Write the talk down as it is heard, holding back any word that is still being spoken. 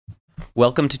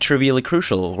Welcome to Trivially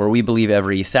Crucial, where we believe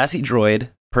every sassy droid,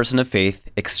 person of faith,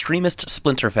 extremist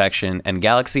splinter faction, and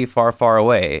galaxy far, far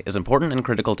away is important and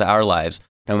critical to our lives,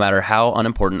 no matter how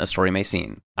unimportant a story may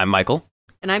seem. I'm Michael.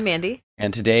 And I'm Mandy.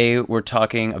 And today we're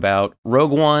talking about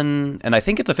Rogue One, and I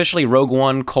think it's officially Rogue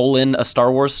One: a Star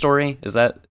Wars story. Is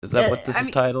that what this is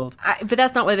titled? But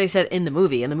that's not what they said in the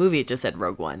movie. In the movie, it just said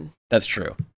Rogue One. That's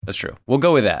true. We'll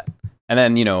go with that. And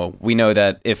then, we know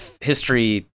that if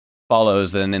history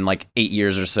follows, then in like 8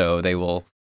 years or so, they will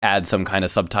add some kind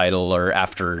of subtitle or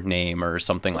after name or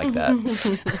something like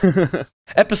that.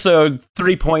 Episode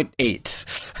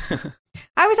 3.8.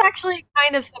 I was actually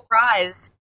kind of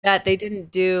surprised that they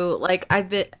didn't do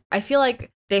I feel like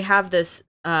they have this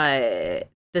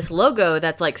this logo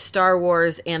that's like Star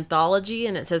Wars Anthology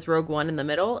and it says Rogue One in the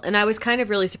middle, and I was kind of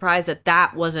really surprised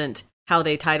that wasn't how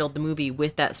they titled the movie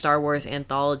with that Star Wars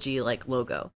Anthology like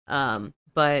logo.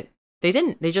 But they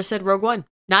didn't. They just said Rogue One.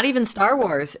 Not even Star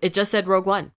Wars. It just said Rogue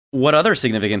One. What other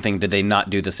significant thing did they not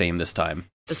do the same this time?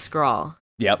 The scrawl.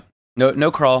 Yep.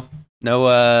 No crawl.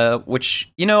 No,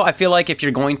 which, I feel like if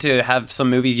you're going to have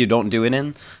some movies you don't do it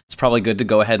in, it's probably good to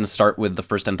go ahead and start with the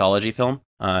first anthology film,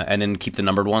 and then keep the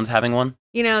numbered ones having one.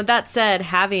 That said,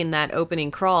 having that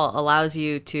opening crawl allows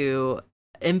you to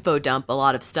info dump a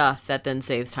lot of stuff that then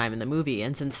saves time in the movie.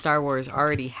 And since Star Wars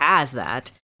already has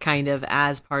that kind of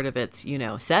as part of its,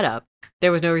 setup,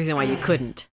 there was no reason why you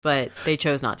couldn't, but they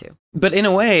chose not to. But in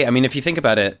a way, if you think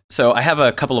about it, so I have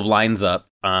a couple of lines up.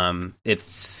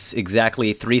 It's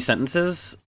exactly 3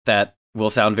 sentences that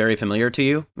will sound very familiar to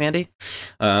you, Mandy.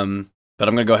 But I'm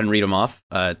going to go ahead and read them off.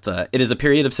 It is a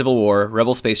period of civil war.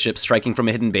 Rebel spaceships striking from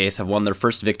a hidden base have won their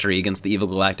first victory against the evil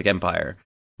Galactic Empire.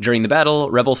 During the battle,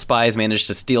 Rebel spies managed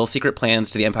to steal secret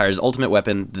plans to the Empire's ultimate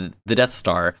weapon, the Death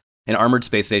Star, an armored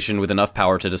space station with enough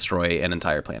power to destroy an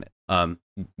entire planet.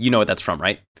 You know what that's from,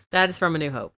 right? That is from A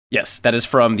New Hope. Yes, that is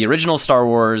from the original Star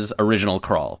Wars original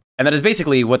crawl. And that is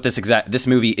basically what this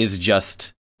movie is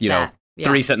just,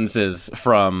 3 sentences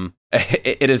from.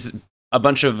 It is a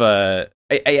bunch of,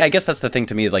 I guess that's the thing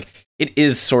to me is like, it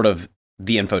is sort of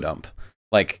the info dump.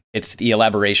 Like, it's the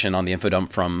elaboration on the info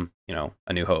dump from,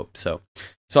 A New Hope. So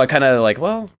I kind of like,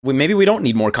 maybe we don't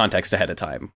need more context ahead of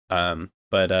time.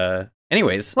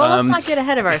 Anyways. Well, let's not get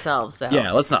ahead of ourselves, though.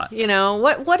 Yeah, let's not.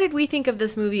 What did we think of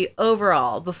this movie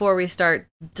overall before we start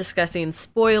discussing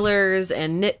spoilers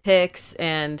and nitpicks?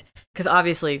 And because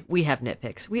obviously we have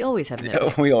nitpicks. We always have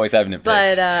nitpicks. We always have nitpicks.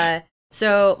 But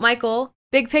so, Michael,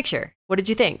 big picture. What did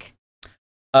you think?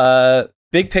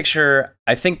 Big picture,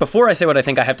 I think before I say what I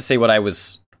think, I have to say what I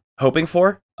was hoping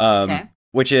for,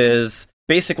 which is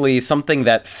basically something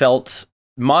that felt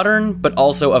modern, but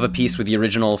also of a piece with the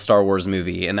original Star Wars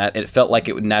movie, and that it felt like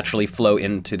it would naturally flow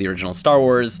into the original Star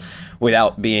Wars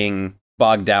without being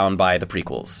bogged down by the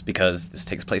prequels, because this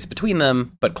takes place between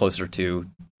them, but closer to,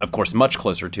 of course, much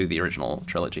closer to the original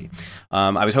trilogy.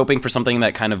 I was hoping for something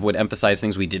that kind of would emphasize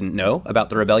things we didn't know about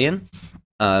the rebellion,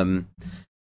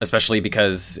 especially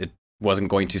because it wasn't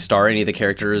going to star any of the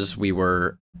characters we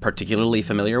were particularly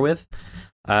familiar with.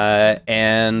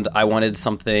 And I wanted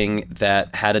something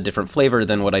that had a different flavor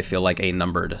than what I feel like a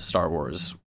numbered Star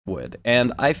Wars would.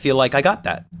 And I feel like I got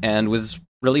that and was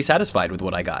really satisfied with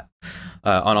what I got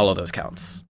on all of those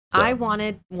counts. So. I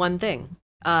wanted one thing.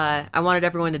 I wanted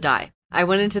everyone to die. I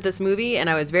went into this movie and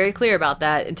I was very clear about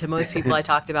that. And to most people I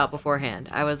talked about beforehand,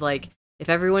 I was like, if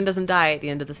everyone doesn't die at the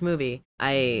end of this movie,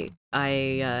 it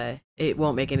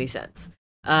won't make any sense.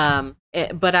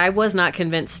 But I was not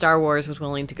convinced Star Wars was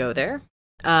willing to go there.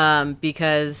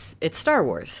 Because it's Star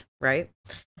Wars, right?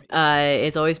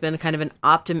 It's always been kind of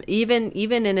an even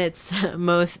in its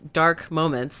most dark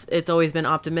moments, it's always been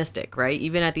optimistic, right?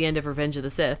 Even at the end of Revenge of the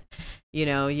Sith,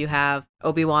 you have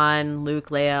Obi-Wan, Luke,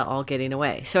 Leia all getting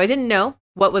away. So I didn't know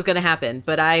what was going to happen,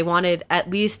 but I wanted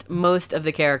at least most of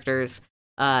the characters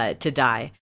to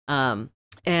die.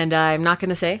 And I'm not going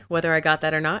to say whether I got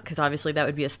that or not, because obviously that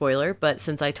would be a spoiler. But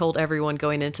since I told everyone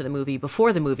going into the movie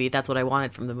before the movie, that's what I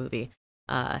wanted from the movie.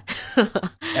 Yeah,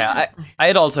 I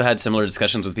had also had similar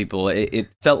discussions with people. It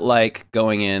felt like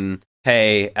going in,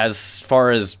 hey, as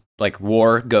far as like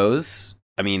war goes,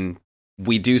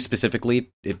 we do specifically,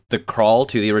 the crawl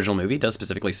to the original movie does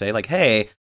specifically say like, hey,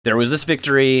 there was this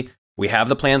victory. We have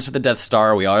the plans for the Death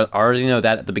Star. We already know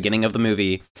that at the beginning of the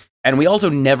movie. And we also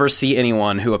never see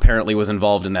anyone who apparently was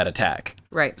involved in that attack.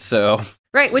 Right. So...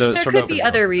 Right, which there could be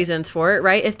other reasons for it,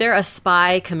 right? If they're a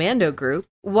spy commando group,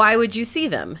 why would you see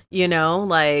them? They're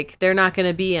not going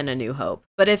to be in A New Hope.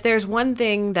 But if there's one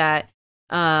thing that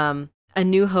A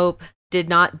New Hope did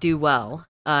not do well,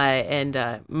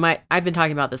 I've been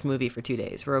talking about this movie for 2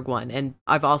 days, Rogue One, and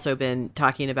I've also been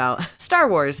talking about Star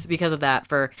Wars because of that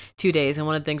for 2 days. And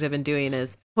one of the things I've been doing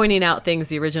is pointing out things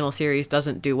the original series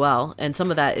doesn't do well, and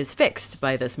some of that is fixed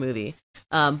by this movie.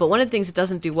 But one of the things it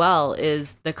doesn't do well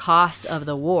is the cost of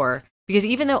the war, because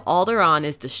even though Alderaan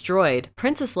is destroyed,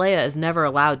 Princess Leia is never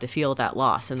allowed to feel that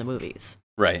loss in the movies.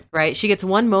 Right. She gets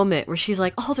one moment where she's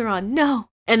like, Alderaan, no,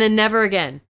 and then never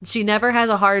again. She never has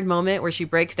a hard moment where she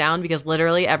breaks down because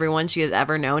literally everyone she has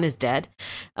ever known is dead.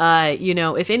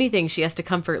 If anything, she has to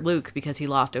comfort Luke because he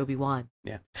lost Obi-Wan.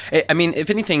 Yeah. I mean, if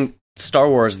anything, Star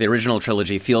Wars, the original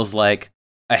trilogy, feels like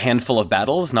a handful of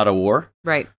battles, not a war.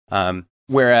 Right.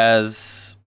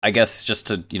 Whereas, I guess just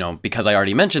to, because I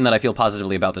already mentioned that I feel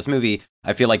positively about this movie,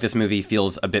 I feel like this movie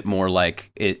feels a bit more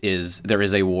like there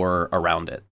is a war around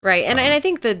it. Right. And I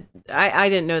think that I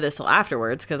didn't know this till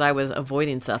afterwards because I was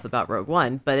avoiding stuff about Rogue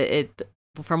One. But it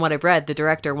from what I've read, the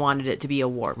director wanted it to be a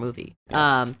war movie.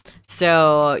 Yeah.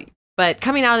 But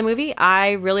coming out of the movie,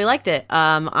 I really liked it.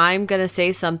 I'm going to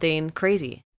say something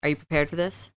crazy. Are you prepared for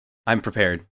this? I'm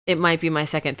prepared. It might be my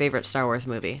second favorite Star Wars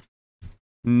movie.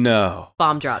 No.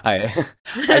 Bomb dropped. I think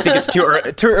it's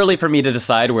too early for me to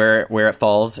decide where it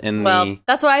falls in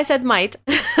that's why I said might,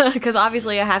 because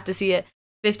obviously I have to see it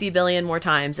 50 billion more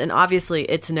times, and obviously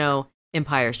it's no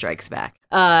Empire Strikes Back.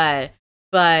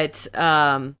 But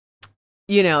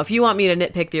if you want me to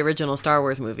nitpick the original Star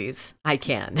Wars movies, I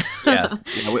can. Yes,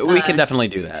 we can definitely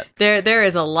do that. There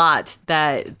is a lot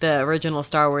that the original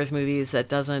Star Wars movies that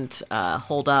doesn't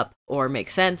hold up or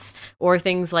make sense, or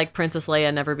things like Princess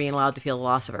Leia never being allowed to feel the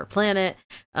loss of her planet.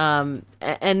 And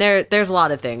there's a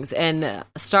lot of things. And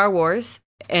Star Wars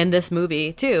and this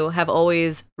movie, too, have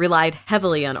always relied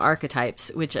heavily on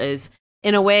archetypes, which is,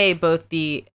 in a way, both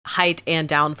the height and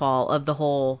downfall of the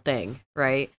whole thing,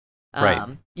 right? Right.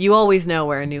 You always know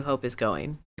where A New Hope is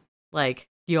going. Like,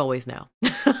 you always know.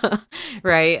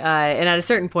 Right? And at a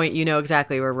certain point, you know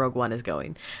exactly where Rogue One is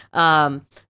going.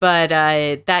 But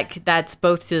that's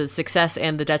both to the success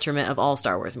and the detriment of all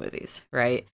Star Wars movies,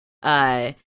 right?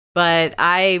 But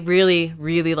I really,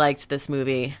 really liked this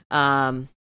movie.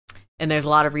 And there's a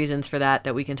lot of reasons for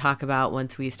that we can talk about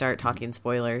once we start talking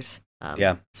spoilers.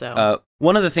 So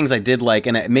one of the things I did like,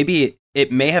 and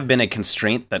it may have been a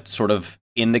constraint that sort of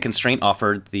in the constraint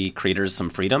offered the creators some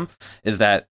freedom, is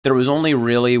that there was only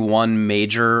really one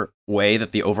major way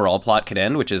that the overall plot could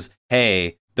end, which is,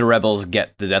 hey, the rebels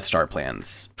get the Death Star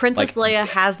plans. Princess Leia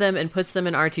has them and puts them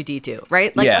in R2-D2,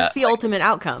 right? That's the ultimate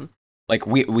outcome. Like,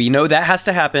 we know that has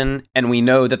to happen, and we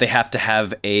know that they have to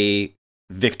have a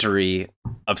victory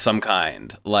of some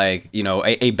kind, like,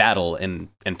 a battle in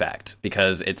fact,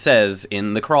 because it says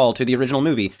in the crawl to the original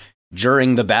movie,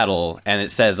 during the battle, and it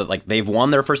says that like they've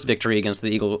won their first victory against the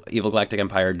evil Galactic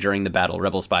Empire during the battle.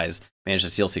 Rebel spies managed to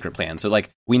steal secret plans. So like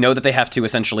we know that they have to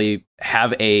essentially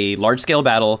have a large scale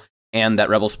battle and that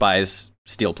Rebel spies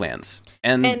steal plans.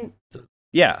 And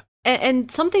yeah. And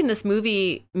something this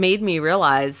movie made me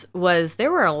realize was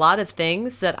there were a lot of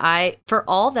things that for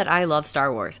all that I love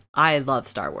Star Wars, I love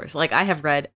Star Wars. Like I have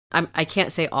read, I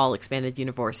can't say all expanded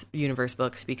universe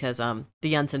books because the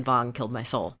Yunsen Vong killed my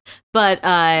soul. But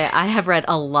I have read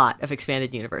a lot of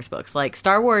expanded universe books. Like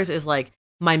Star Wars is like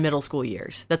my middle school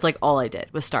years. That's like all I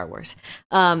did was Star Wars.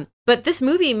 But this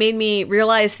movie made me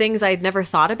realize things I'd never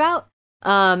thought about,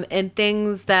 and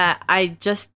things that I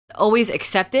just always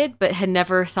accepted but had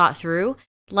never thought through.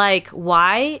 Like,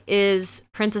 why is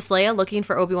Princess Leia looking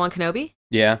for Obi-Wan Kenobi?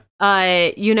 Yeah.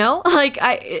 Like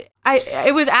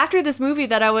it was after this movie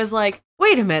that I was like,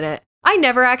 wait a minute. I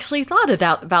never actually thought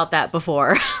about that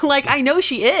before. Like, I know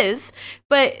she is,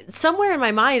 but somewhere in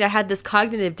my mind, I had this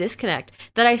cognitive disconnect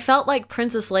that I felt like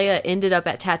Princess Leia ended up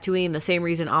at Tatooine the same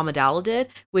reason Amidala did,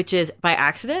 which is by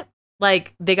accident.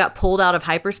 Like, they got pulled out of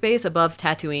hyperspace above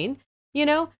Tatooine,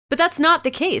 But that's not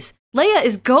the case. Leia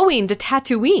is going to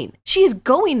Tatooine. She is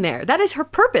going there. That is her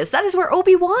purpose. That is where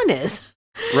Obi-Wan is.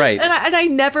 Right. And I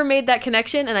never made that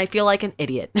connection, and I feel like an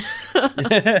idiot.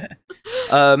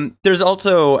 There's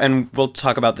also, and we'll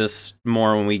talk about this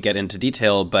more when we get into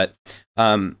detail, but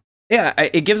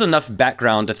it gives enough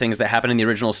background to things that happen in the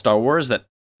original Star Wars that,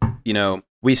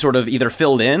 we sort of either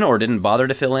filled in or didn't bother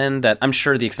to fill in, that I'm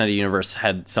sure the extended universe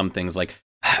had some things like...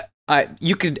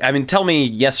 tell me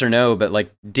yes or no, but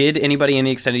like, did anybody in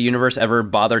the extended universe ever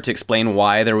bother to explain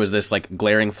why there was this like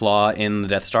glaring flaw in the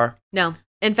Death Star? No.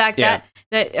 In fact,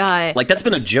 that's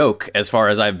been a joke as far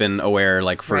as I've been aware,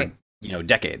 like for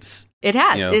decades. It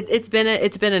has. It's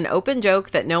been an open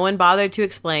joke that no one bothered to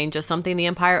explain, just something the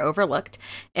Empire overlooked.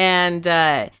 And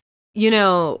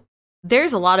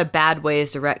there's a lot of bad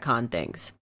ways to retcon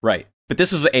things. Right. But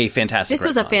this was a fantastic This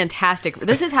was a fantastic...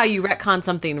 This is how you retcon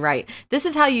something right. This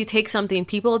is how you take something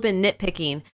people have been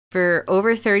nitpicking for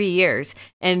over 30 years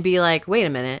and be like, wait a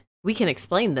minute, we can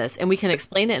explain this, and we can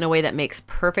explain it in a way that makes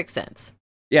perfect sense.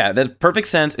 Yeah, that perfect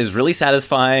sense is really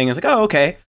satisfying. It's like, oh,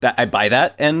 okay, that I buy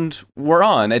that, and we're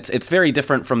on. It's very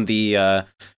different from the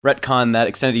retcon that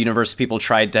extended universe people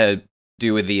tried to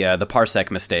do with the parsec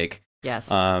mistake.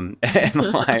 Yes.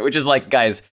 Which is like,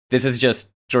 guys, this is just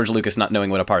George Lucas not knowing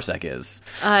what a parsec is.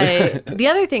 The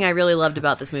other thing I really loved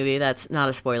about this movie, that's not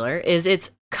a spoiler, is its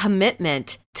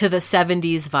commitment to the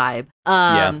 70s vibe.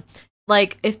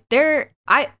 Like,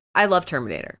 I love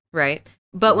Terminator, right?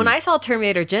 But when I saw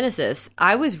Terminator Genisys,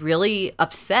 I was really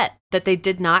upset that they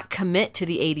did not commit to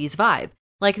the 80s vibe.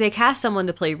 Like, they cast someone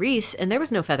to play Reese, and there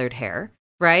was no feathered hair,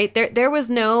 right? There was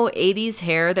no 80s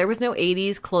hair. There was no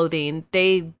 80s clothing.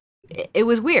 It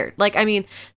was weird. Like, I mean,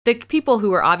 the people who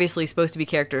were obviously supposed to be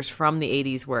characters from the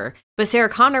 80s were, but Sarah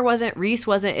Connor wasn't, Reese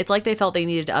wasn't. It's like they felt they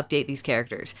needed to update these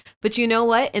characters. But you know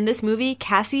what? In this movie,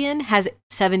 Cassian has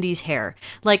 70s hair.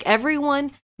 Like,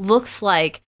 everyone looks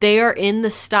like they are in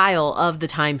the style of the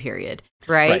time period,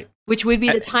 right? Which would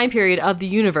be the time period of the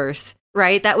universe,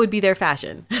 right? That would be their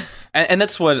fashion. And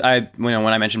that's what when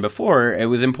I mentioned before, it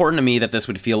was important to me that this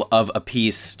would feel of a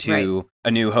piece to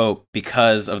A New Hope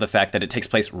because of the fact that it takes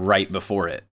place right before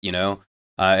it, you know?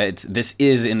 This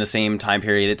is in the same time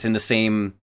period. It's in the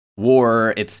same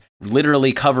war. It's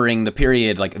literally covering the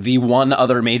period, like the one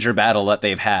other major battle that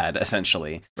they've had,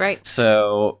 essentially. Right.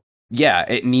 So, yeah,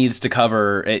 it needs to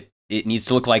cover it. It needs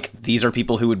to look like these are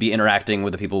people who would be interacting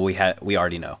with the people we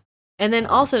already know. And then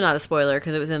also not a spoiler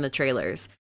because it was in the trailers,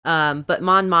 but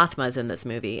Mon Mothma is in this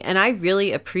movie. And I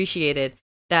really appreciated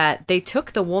that they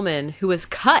took the woman who was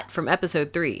cut from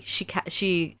episode 3. She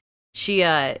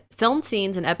filmed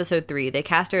scenes in episode 3. They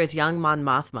cast her as young Mon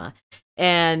Mothma.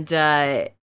 And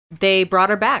they brought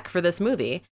her back for this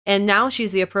movie. And now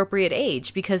she's the appropriate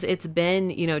age because it's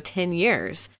been, 10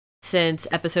 years since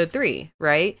episode 3,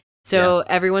 right? So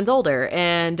everyone's older,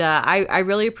 and I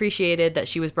really appreciated that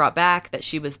she was brought back, that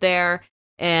she was there,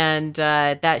 and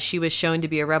that she was shown to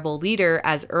be a rebel leader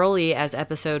as early as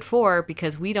episode 4,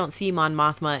 because we don't see Mon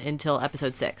Mothma until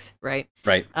episode 6, right?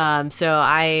 Right. So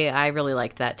I really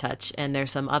liked that touch, and there's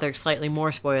some other slightly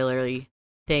more spoilery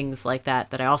things like that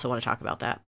I also want to talk about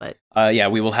that. But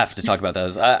we will have to talk about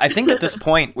those. I think at this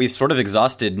point we've sort of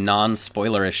exhausted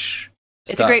non-spoilerish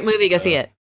stuff. It's a great movie. Go see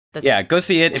it. Go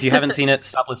see it. If you haven't seen it,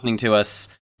 stop listening to us,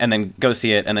 and then go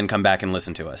see it, and then come back and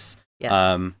listen to us. Yes.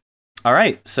 All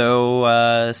right.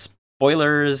 So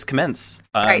spoilers commence.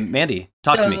 Right. Mandy,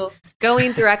 talk to me.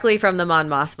 Going directly from the Mon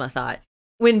Mothma thought,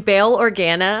 when Bail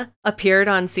Organa appeared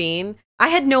on scene, I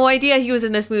had no idea he was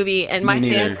in this movie, and my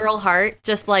fangirl heart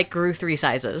just grew 3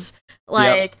 sizes.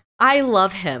 I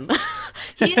love him.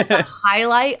 He is a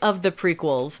highlight of the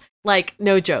prequels.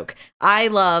 No joke. I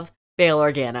love Bail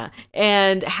Organa,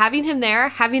 and having him there,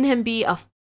 having him be a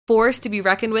force to be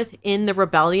reckoned with in the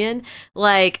rebellion,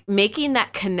 making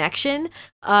that connection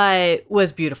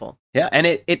was beautiful. Yeah, and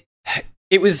it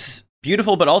was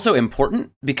beautiful, but also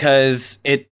important because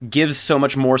it gives so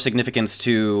much more significance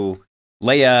to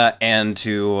Leia and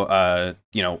to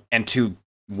and to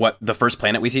what the first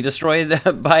planet we see destroyed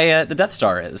by the Death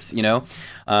Star is.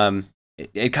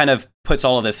 It kind of puts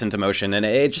all of this into motion, and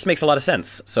it just makes a lot of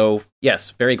sense. So, yes,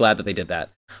 very glad that they did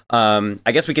that.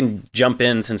 I guess we can jump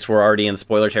in since we're already in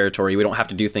spoiler territory. We don't have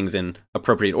to do things in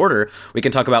appropriate order. We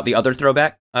can talk about the other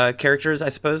throwback characters, I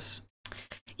suppose.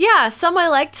 Yeah, some I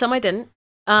liked, some I didn't.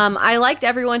 I liked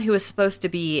everyone who was supposed to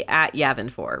be at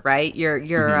Yavin 4, right? Your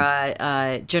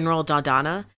General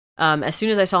Dodonna. As soon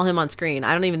as I saw him on screen,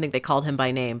 I don't even think they called him by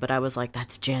name, but I was like,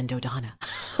 that's Jan Dodonna.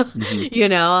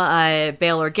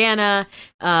 Bail Organa.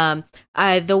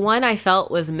 The one I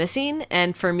felt was missing,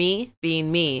 and for me,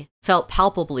 being me, felt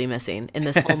palpably missing in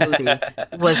this whole movie,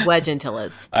 was Wedge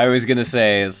Antilles. I was going to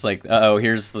say, it's like,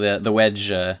 here's the Wedge,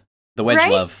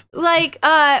 right? Love.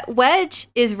 Wedge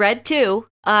is red too.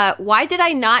 Why did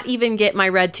I not even get my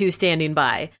red 2 standing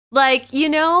by?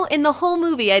 In the whole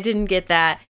movie, I didn't get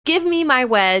that. Give me my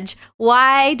Wedge.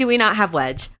 Why do we not have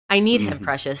Wedge? I need him,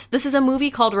 Precious. This is a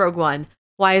movie called Rogue One.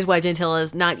 Why is Wedge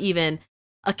Antilles not even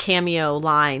a cameo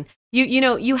line?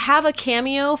 You have a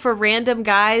cameo for random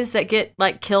guys that get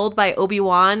killed by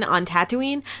Obi-Wan on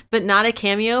Tatooine, but not a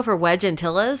cameo for Wedge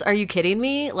Antilles? Are you kidding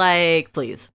me?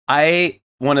 Please. I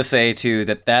want to say too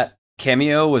that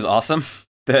cameo was awesome.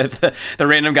 The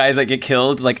random guys that get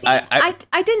killed. I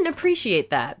didn't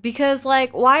appreciate that because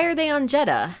why are they on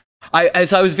Jeddah?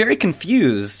 So I was very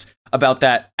confused about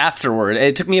that afterward.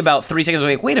 It took me about 3 seconds.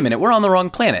 Wait a minute, we're on the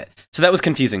wrong planet. So that was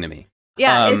confusing to me.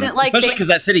 Yeah, isn't like especially because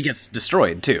that city gets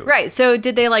destroyed too. Right. So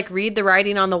did they like read the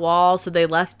writing on the wall? So they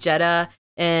left Jeddah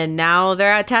and now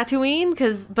they're at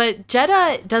Tatooine? But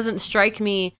Jeddah doesn't strike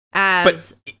me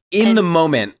as. But in the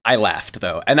moment, I laughed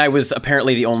though, and I was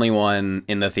apparently the only one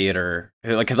in the theater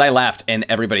because I laughed and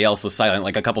everybody else was silent.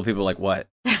 Like a couple people, like what?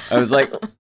 I was like,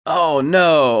 oh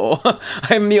no,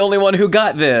 I'm the only one who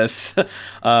got this.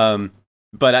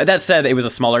 But that said, it was a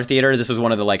smaller theater. This was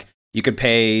one of the like. You could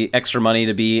pay extra money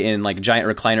to be in like giant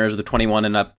recliners with 21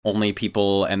 and up only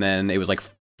people, and then it was like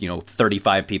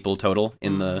 35 people total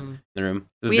in the room.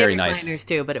 It was very nice. We had recliners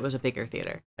too, but it was a bigger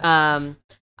theater.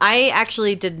 I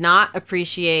actually did not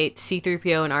appreciate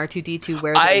C-3PO and R2-D2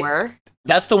 where they were.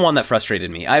 That's the one that frustrated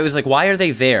me. I was like, why are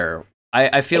they there?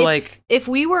 I feel like if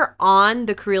we were on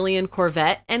the Corellian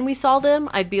Corvette and we saw them,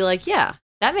 I'd be like, yeah,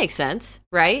 that makes sense,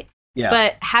 right? Yeah.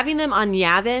 But having them on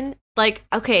Yavin. Like,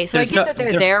 okay, so I get that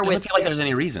they're there with... It doesn't feel like there's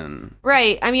any reason.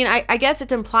 Right. I mean, I guess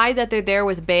it's implied that they're there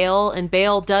with Bail, and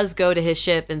Bail does go to his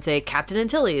ship and say, Captain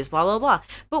Antilles, blah, blah, blah.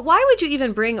 But why would you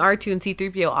even bring R2 and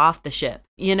C-3PO off the ship?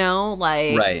 You know?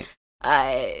 Like... Right.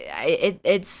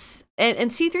 It's...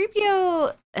 And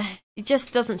C-3PO, it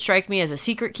just doesn't strike me as a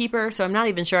secret keeper, so I'm not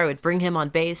even sure I would bring him on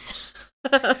base.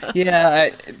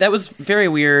 Yeah, that was very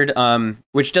weird,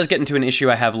 which does get into an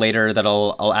issue I have later that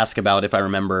I'll ask about if I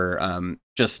remember. I'll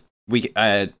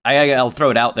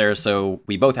throw it out there so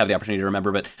we both have the opportunity to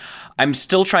remember, but I'm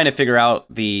still trying to figure out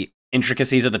the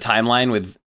intricacies of the timeline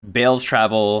with Bail's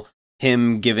travel,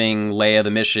 him giving Leia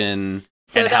the mission,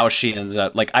 and how she ends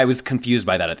up. Like, I was confused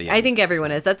by that at the end. I think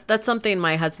everyone is. That's something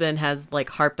my husband has like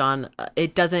harped on.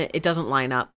 It doesn't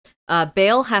line up.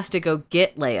 Bail has to go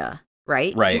get Leia,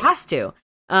 right? Right. He has to.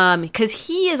 Because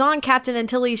he is on Captain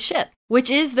Antilles' ship, which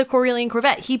is the Corellian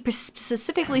Corvette. He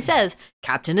specifically says,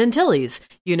 Captain Antilles,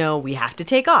 we have to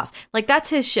take off. Like, that's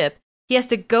his ship. He has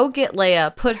to go get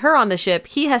Leia, put her on the ship.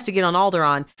 He has to get on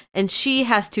Alderaan, and she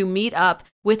has to meet up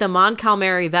with a Mon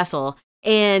Calamari vessel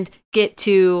and get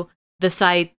to the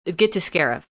site, get to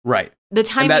Scarif. Right. The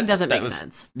timing doesn't make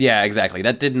sense. Yeah, exactly.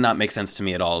 That did not make sense to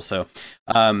me at all. So,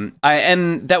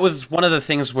 and that was one of the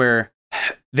things where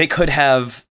they could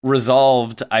have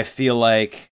resolved, I feel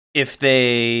like, if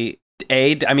they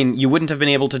you wouldn't have been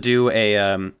able to do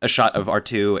a shot of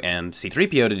R2 and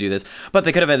C-3PO to do this, but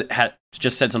they could have had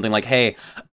just said something like, hey,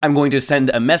 I'm going to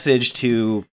send a message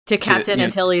to Captain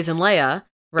Antilles and Leia,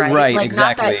 right? Right, like,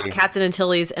 exactly. Not that Captain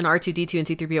Antilles and R2-D2 and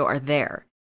C-3PO are there,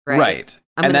 right? Right.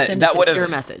 I'm going to send a secure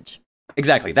message.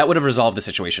 Exactly. That would have resolved the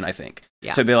situation, I think.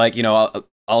 Yeah. So it'd be like,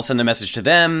 I'll send a message to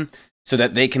them so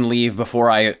that they can leave before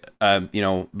I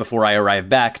arrive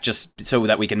back, just so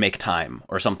that we can make time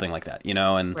or something like that,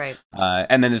 and right.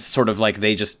 And then it's sort of like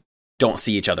they just don't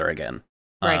see each other again.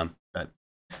 Right.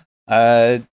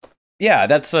 Yeah,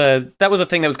 that was a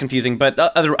thing that was confusing, but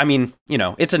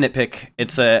it's a nitpick.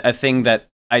 It's a thing that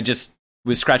I just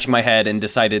was scratching my head and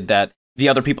decided that the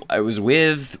other people I was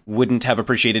with wouldn't have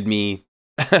appreciated me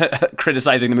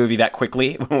criticizing the movie that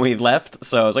quickly when we left.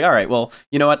 So I was like, all right, well,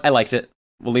 you know what? I liked it.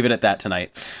 We'll leave it at that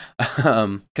tonight.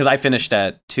 Because I finished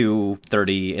at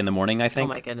 2:30 in the morning, I think.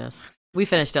 Oh my goodness. We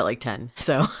finished at like 10,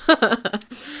 so.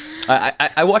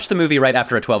 I watched the movie right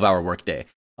after a 12-hour workday.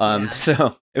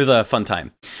 So it was a fun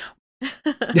time.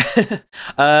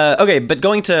 Okay, but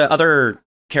going to other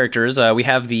characters, we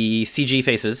have the CG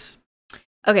faces.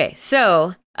 Okay,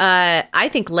 so I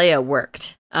think Leia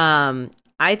worked.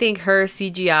 I think her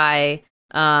CGI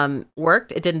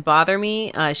worked. It didn't bother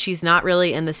me. She's not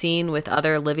really in the scene with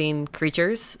other living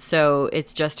creatures, so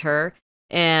it's just her.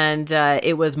 And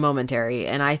it was momentary.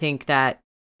 And I think that...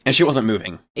 And she wasn't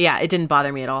moving. Yeah, it didn't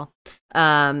bother me at all.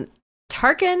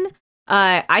 Tarkin,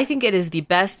 I think it is the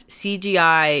best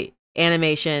CGI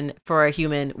animation for a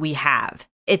human we have.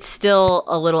 It's still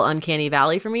a little uncanny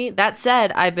valley for me. That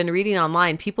said, I've been reading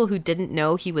online, people who didn't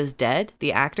know he was dead,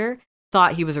 the actor,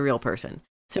 thought he was a real person.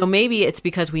 So maybe it's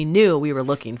because we knew we were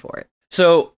looking for it.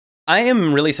 So I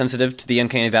am really sensitive to the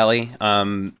Uncanny Valley.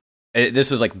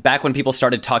 This was like back when people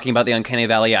started talking about the Uncanny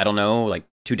Valley, I don't know, like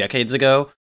 2 decades ago.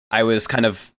 I was kind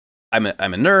of, I'm a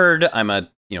nerd. I'm a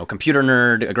computer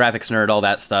nerd, a graphics nerd, all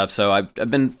that stuff. So I've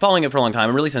been following it for a long time.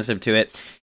 I'm really sensitive to it.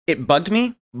 It bugged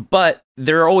me, but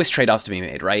there are always trade-offs to be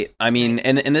made, right? I mean,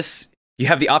 and in this, you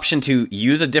have the option to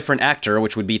use a different actor,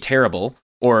 which would be terrible,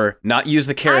 or not use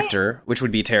the character, which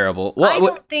would be terrible. Well, I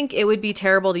don't think it would be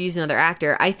terrible to use another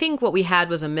actor. I think what we had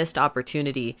was a missed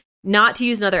opportunity not to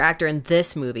use another actor in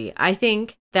this movie. I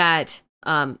think that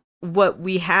what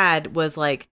we had was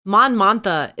like, Mon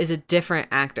Mothma is a different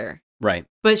actor. Right.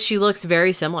 But she looks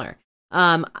very similar.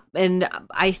 And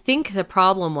I think the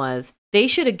problem was they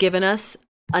should have given us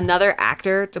another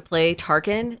actor to play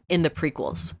Tarkin in the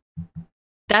prequels.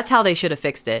 that's how they should have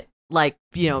fixed it. Like,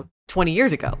 20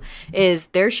 years ago, is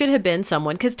there should have been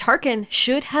someone, because Tarkin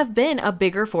should have been a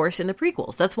bigger force in the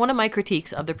prequels. That's one of my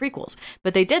critiques of the prequels,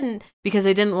 but they didn't, because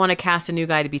they didn't want to cast a new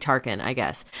guy to be Tarkin, I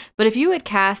guess. But if you had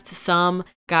cast some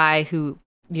guy who,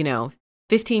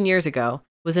 15 years ago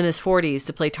was in his 40s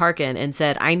to play Tarkin and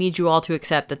said, I need you all to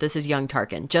accept that this is young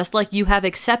Tarkin, just like you have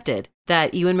accepted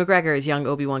that Ewan McGregor is young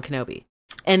Obi-Wan Kenobi.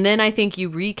 And then I think you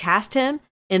recast him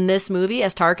in this movie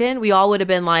as Tarkin, we all would have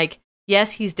been like,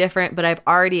 yes, he's different, but I've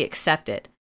already accepted,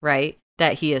 right,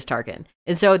 that he is Tarkin.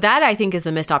 And so that, I think, is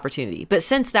the missed opportunity. But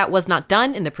since that was not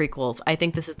done in the prequels, I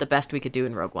think this is the best we could do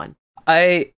in Rogue One.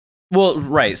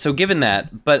 Right. So given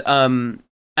that, but, and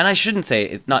I shouldn't say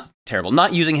it's not terrible.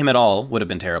 Not using him at all would have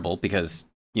been terrible because,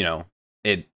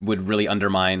 it would really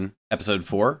undermine episode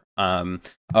 4,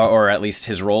 or at least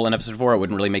his role in episode 4. It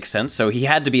wouldn't really make sense. So he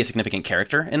had to be a significant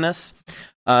character in this.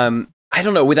 I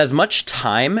don't know, with as much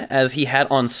time as he had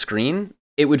on screen,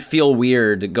 it would feel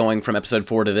weird going from episode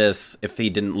 4 to this if he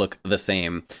didn't look the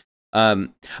same.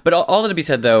 But all that to be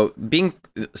said, though,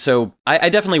 I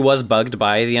definitely was bugged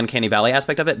by the Uncanny Valley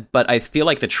aspect of it, but I feel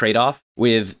like the trade-off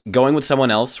with going with someone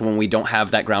else when we don't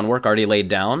have that groundwork already laid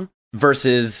down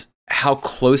versus how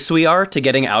close we are to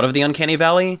getting out of the Uncanny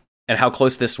Valley and how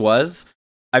close this was,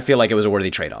 I feel like it was a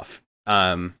worthy trade-off.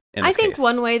 I think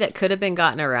one way that could have been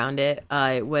gotten around it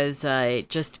was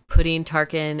just putting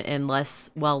Tarkin in less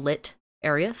well-lit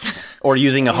areas. Or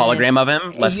using a hologram of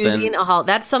him.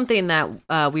 That's something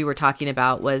that we were talking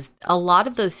about, was a lot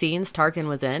of those scenes Tarkin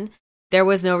was in, there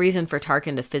was no reason for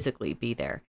Tarkin to physically be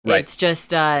there. Right. It's just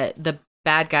the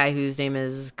bad guy whose name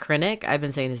is Krennic. I've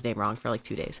been saying his name wrong for like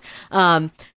 2 days.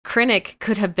 Krennic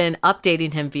could have been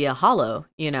updating him via holo,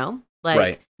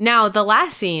 right. Now, the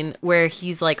last scene where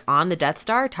he's like on the Death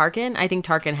Star, Tarkin, I think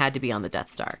Tarkin had to be on the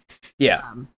Death Star. Yeah.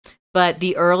 But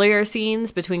the earlier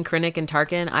scenes between Krennic and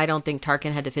Tarkin, I don't think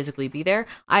Tarkin had to physically be there.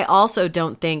 I also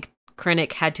don't think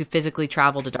Krennic had to physically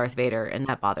travel to Darth Vader, and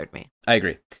that bothered me. I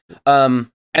agree.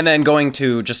 And then going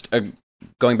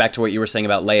back to what you were saying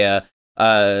about Leia,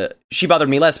 she bothered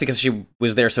me less because she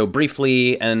was there so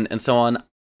briefly and so on.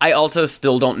 I also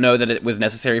still don't know that it was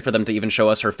necessary for them to even show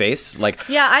us her face. Like,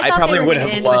 yeah, I thought probably they were going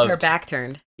to end with her back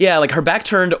turned. Yeah, like her back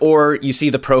turned, or you see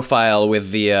the profile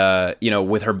with the,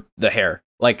 with the hair.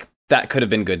 Like, that could have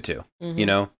been good too, and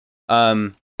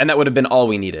that would have been all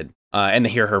we needed, and to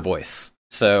hear her voice.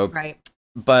 So, right.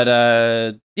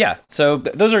 But yeah, so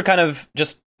those are kind of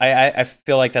just. I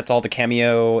feel like that's all the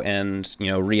cameo and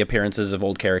reappearances of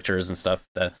old characters and stuff.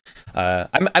 That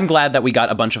I'm glad that we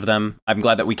got a bunch of them. I'm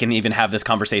glad that we can even have this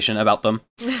conversation about them.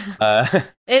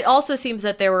 It also seems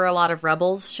that there were a lot of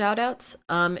Rebels shout-outs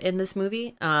in this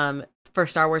movie for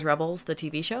Star Wars Rebels, the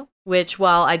TV show. Which,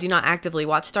 while I do not actively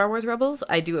watch Star Wars Rebels,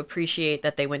 I do appreciate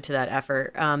that they went to that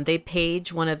effort. They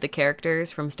page one of the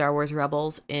characters from Star Wars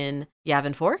Rebels in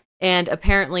Yavin 4, and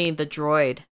apparently the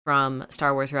droid from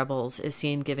Star Wars Rebels is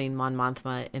seen giving Mon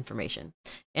Mothma information.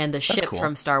 And the ship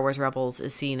from Star Wars Rebels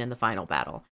is seen in the final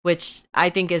battle, which I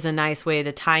think is a nice way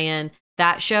to tie in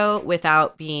that show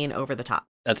without being over the top.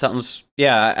 That sounds,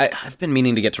 I've been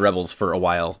meaning to get to Rebels for a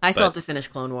while. I still have to finish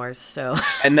Clone Wars, so.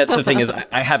 And that's the thing is,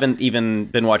 I haven't even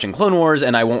been watching Clone Wars,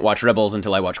 and I won't watch Rebels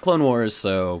until I watch Clone Wars,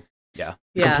 so the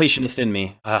completionist in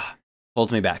me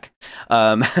holds me back.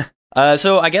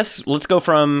 So I guess let's go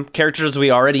from characters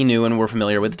we already knew and were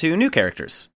familiar with to new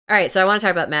characters. All right, so I want to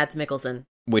talk about Mads Mikkelsen.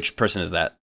 Which person is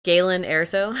that? Galen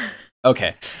Erso.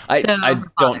 Okay, I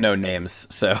don't know names,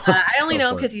 so I only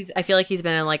know because I feel like he's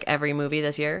been in like every movie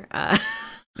this year.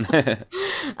 But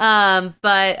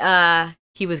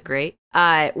he was great.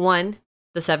 1,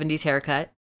 the 70s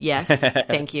haircut. Yes,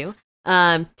 thank you.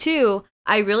 2,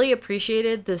 I really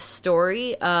appreciated the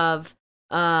story of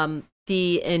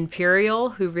the Imperial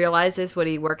who realizes what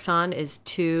he works on is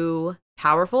too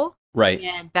powerful, right,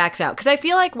 and backs out. Because I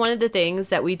feel like one of the things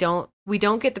that we don't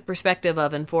get the perspective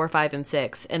of in 4, 5, and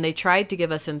 6, and they tried to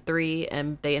give us in 3,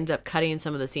 and they ended up cutting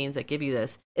some of the scenes that give you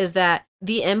this, is that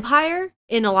the Empire,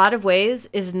 in a lot of ways,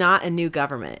 is not a new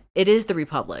government. It is the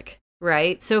Republic,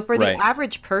 right? So for the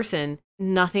average person,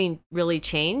 nothing really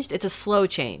changed. It's a slow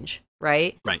change,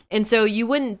 right? Right. And so you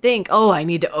wouldn't think, oh, I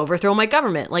need to overthrow my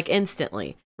government, like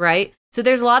instantly, right? So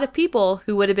there's a lot of people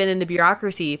who would have been in the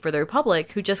bureaucracy for the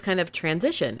Republic who just kind of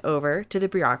transition over to the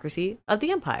bureaucracy of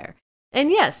the Empire.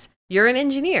 And yes, you're an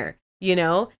engineer,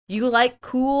 you like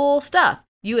cool stuff.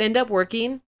 You end up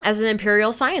working as an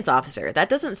Imperial science officer. That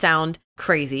doesn't sound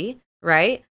crazy,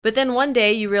 right? But then one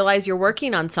day you realize you're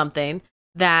working on something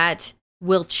that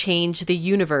will change the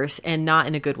universe and not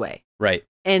in a good way. Right.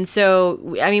 And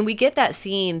so, I mean, we get that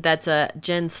scene that's a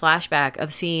Jen's flashback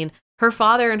of seeing her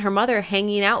father and her mother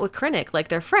hanging out with Krennic like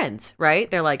they're friends,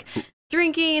 right? They're like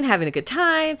drinking, having a good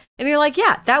time. And you're like,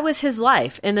 yeah, that was his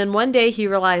life. And then one day he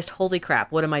realized, holy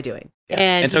crap, what am I doing? Yeah.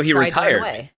 And so he retired.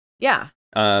 Away. Yeah.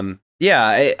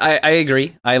 Yeah, I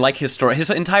agree. I like his story, his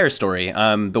entire story.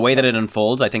 The way that it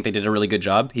unfolds, I think they did a really good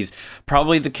job. He's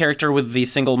probably the character with the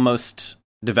single most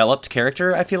developed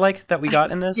character, I feel like, that we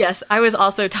got in this. Yes, I was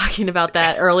also talking about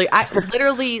that early.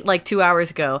 Literally like 2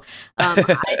 hours ago.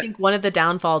 I think one of the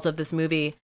downfalls of this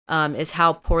movie is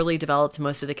how poorly developed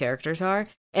most of the characters are.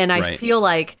 And I feel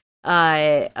like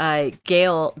Galen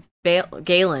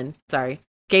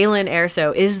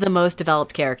Erso is the most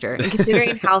developed character. And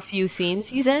considering how few scenes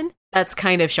he's in, that's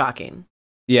kind of shocking.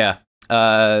 Yeah.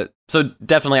 So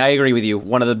definitely, I agree with you.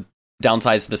 One of the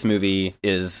downsides to this movie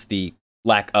is the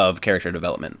lack of character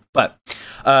development. But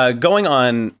going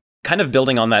on, kind of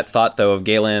building on that thought, though, of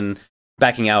Galen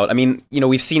backing out. I mean,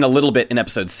 we've seen a little bit in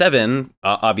episode 7,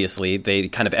 obviously. They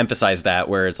kind of emphasize that,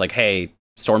 where it's like, hey,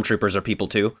 stormtroopers are people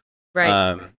too.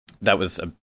 Right. That was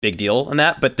a big deal in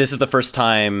that. But this is the first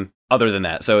time other than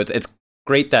that. So it's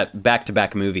great that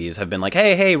back-to-back movies have been like,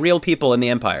 hey, real people in the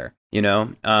Empire, which is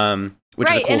a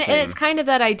cool thing. And it's kind of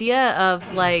that idea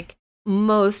of like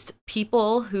most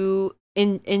people who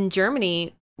in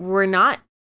Germany were not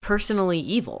personally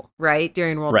evil, right?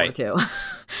 During World War II.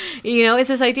 It's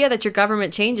this idea that your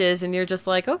government changes and you're just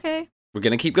like, okay, we're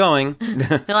going to keep going.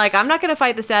 You're like, I'm not going to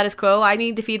fight the status quo. I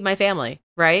need to feed my family.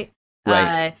 Right.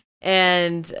 But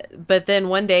then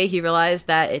one day he realized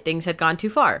that things had gone too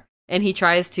far and he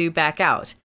tries to back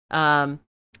out. And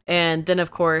then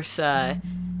of course,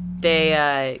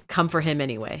 they come for him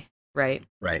anyway. Right.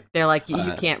 Right. They're like,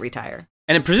 you can't retire.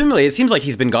 And presumably, it seems like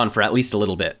he's been gone for at least a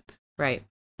little bit. Right.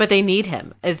 But they need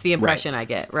him, is the impression I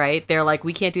get, right? They're like,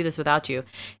 we can't do this without you.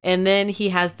 And then he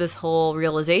has this whole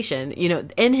realization,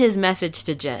 in his message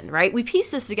to Jyn, right? We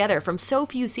piece this together from so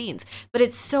few scenes, but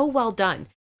it's so well done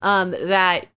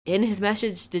that in his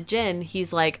message to Jyn,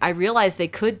 he's like, I realize they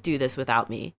could do this without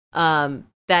me,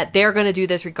 that they're going to do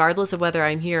this regardless of whether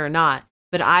I'm here or not.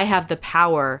 But I have the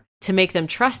power to make them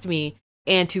trust me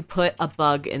and to put a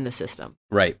bug in the system.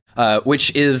 Right.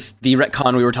 Which is the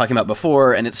retcon we were talking about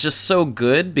before. And it's just so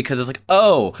good because it's like,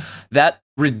 oh, that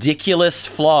ridiculous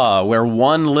flaw where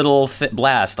one little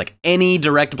blast, like any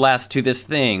direct blast to this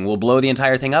thing, will blow the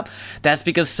entire thing up. That's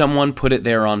because someone put it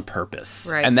there on purpose.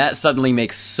 Right. And that suddenly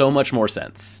makes so much more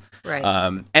sense. Right.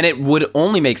 And it would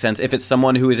only make sense if it's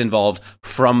someone who is involved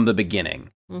from the beginning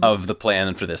of the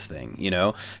plan for this thing,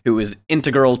 who is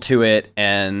integral to it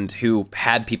and who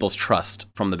had people's trust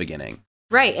from the beginning.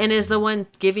 Right. And is the one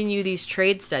giving you these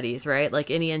trade studies, right? Like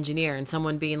any engineer, and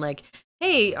someone being like,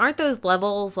 hey, aren't those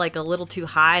levels like a little too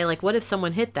high? Like, what if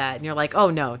someone hit that? And you're like, oh,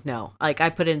 no. Like, I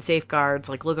put in safeguards,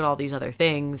 like, look at all these other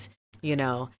things,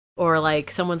 Or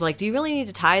like someone's like, do you really need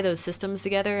to tie those systems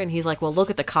together? And he's like, well, look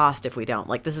at the cost if we don't.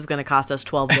 Like, this is going to cost us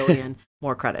 12 billion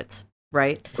more credits,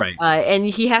 right? Right. And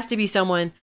he has to be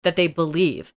someone that they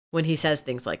believe when he says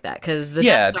things like that, because the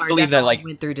Death Star believe that, like,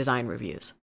 went through design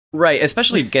reviews. Right,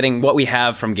 especially getting what we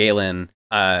have from Galen.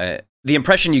 The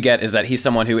impression you get is that he's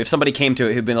someone who, if somebody came to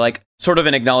it who'd been like, sort of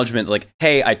an acknowledgement, like,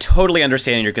 hey, I totally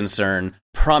understand your concern.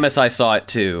 Promise I saw it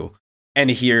too.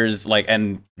 And here's like,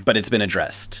 but it's been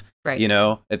addressed. Right.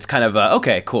 It's kind of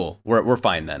okay, cool. We're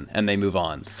fine then, and they move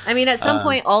on. I mean, at some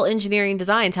point, all engineering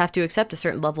designs have to accept a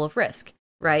certain level of risk,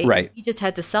 right? Right. He just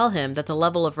had to sell him that the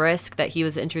level of risk that he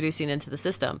was introducing into the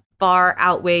system far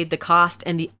outweighed the cost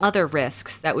and the other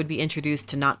risks that would be introduced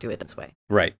to not do it this way.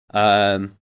 Right.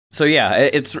 So yeah,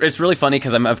 it's really funny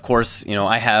because I'm, of course,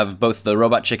 I have both the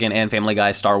Robot Chicken and Family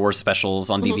Guy Star Wars specials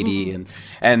on DVD,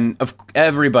 and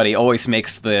everybody always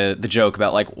makes the joke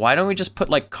about like, why don't we just put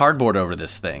like cardboard over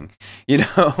this thing,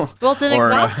 Well, it's an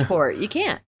exhaust port. You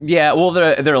can't. Yeah, well,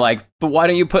 they're like, but why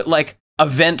don't you put like a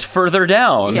vent further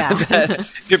down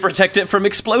to protect it from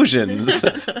explosions?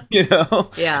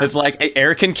 Yeah, it's like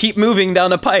air can keep moving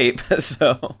down a pipe.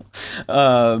 So,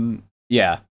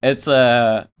 yeah,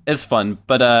 it's fun,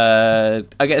 but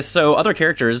I guess so. Other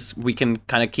characters we can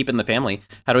kind of keep in the family.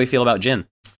 How do we feel about Jyn?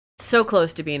 So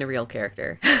close to being a real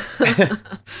character.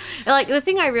 Like the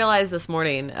thing I realized this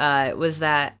morning was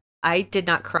that I did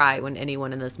not cry when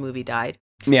anyone in this movie died.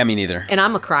 Yeah, me neither. And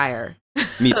I'm a crier.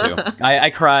 Me too. I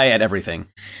cry at everything.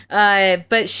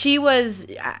 But she was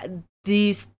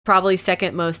the probably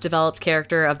second most developed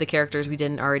character of the characters we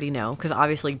didn't already know, because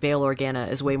obviously Bail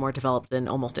Organa is way more developed than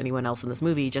almost anyone else in this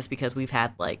movie, just because we've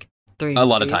had like 3 movies.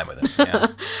 Lot of time with it. Yeah.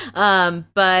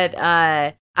 But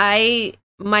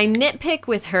my nitpick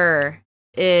with her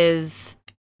is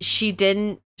she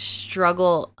didn't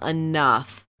struggle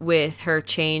enough with her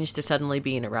change to suddenly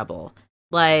being a rebel.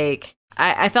 Like,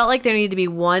 I felt like there needed to be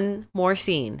one more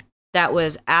scene that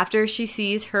was after she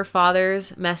sees her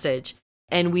father's message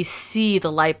and we see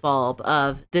the light bulb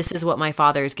of this is what my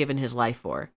father has given his life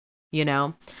for, you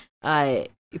know?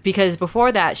 Because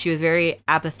before that, she was very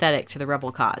apathetic to the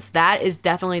rebel cause. That is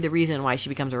definitely the reason why she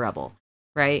becomes a rebel,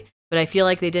 right? But I feel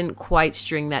like they didn't quite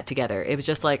string that together. It was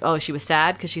just like, oh, she was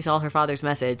sad because she saw her father's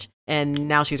message, and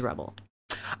now she's a rebel.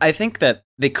 I think that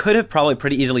they could have probably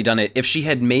pretty easily done it if she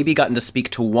had maybe gotten to speak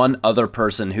to one other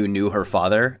person who knew her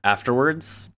father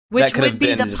afterwards. Which would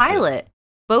be the pilot,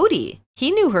 Bodhi.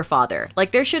 He knew her father.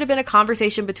 Like, there should have been a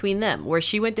conversation between them where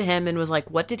she went to him and was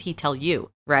like, what did he tell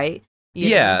you, right?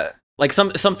 You know? Like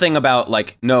something about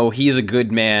like, no, he's a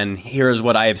good man. Here's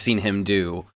what I have seen him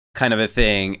do, kind of a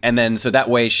thing. And then so that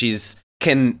way she's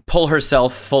can pull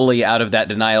herself fully out of that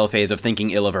denial phase of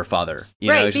thinking ill of her father.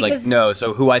 You know, she's like, no,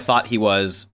 so who I thought he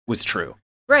was true.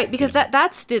 Right, because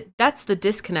that's the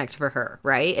disconnect for her,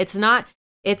 right?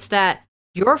 It's that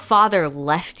your father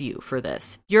left you for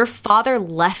this. Your father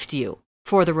left you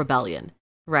for the rebellion,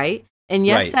 right? And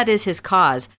yes, that is his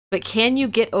cause, but can you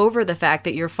get over the fact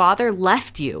that your father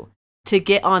left you to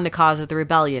get on the cause of the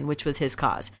rebellion, which was his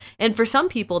cause? And for some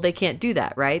people, they can't do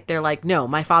that, right? They're like, no,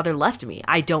 my father left me.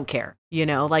 I don't care. You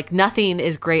know, like nothing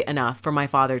is great enough for my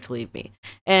father to leave me.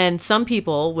 And some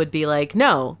people would be like,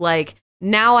 no, like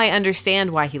now I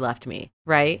understand why he left me,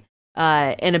 right?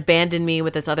 And abandoned me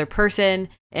with this other person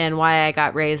and why I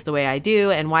got raised the way I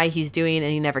do and why he's doing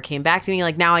and he never came back to me.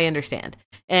 Like now I understand.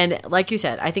 And like you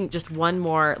said, I think just one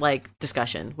more like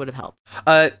discussion would have helped.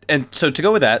 And so to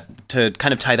go with that, to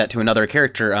kind of tie that to another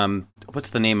character,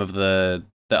 what's the name of the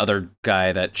other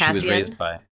guy that Cassian? She was raised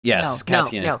by? Yes,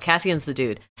 Cassian. No, Cassian's the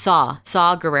dude. Saw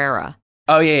Gerrera.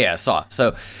 Oh yeah, Saw.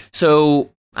 So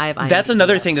that's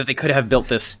another thing that they could have built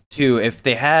this to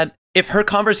if her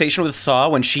conversation with Saw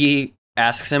when she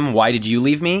asks him, why did you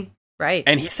leave me? Right.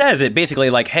 And he says it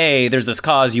basically like, hey, there's this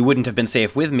cause, you wouldn't have been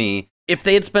safe with me. If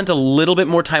they had spent a little bit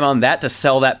more time on that to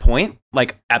sell that point,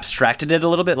 like abstracted it a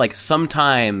little bit, like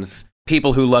sometimes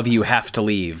people who love you have to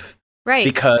leave. Right.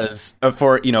 Because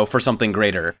for something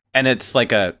greater. And it's like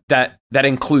that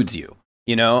includes you,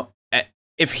 you know?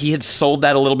 If he had sold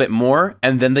that a little bit more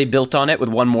and then they built on it with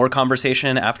one more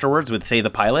conversation afterwards with, say, the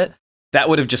pilot, that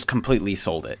would have just completely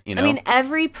sold it, you know? I mean,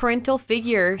 every parental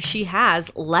figure she has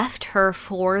left her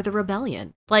for the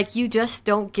rebellion. Like, you just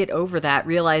don't get over that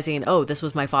realizing, oh, this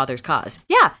was my father's cause.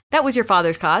 Yeah, that was your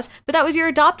father's cause, but that was your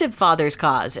adoptive father's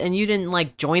cause. And you didn't,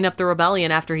 like, join up the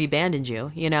rebellion after he abandoned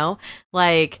you, you know?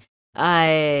 Like,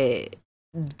 this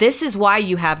is why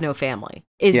you have no family,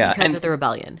 is because of the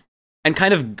rebellion. And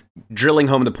kind of drilling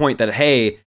home the point that,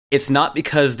 hey, it's not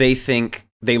because they think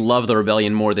they love the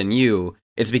rebellion more than you.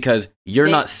 It's because you're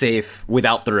not safe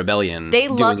without the rebellion. They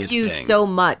love you so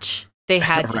much, they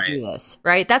had to do this,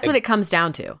 right? That's what it comes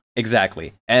down to.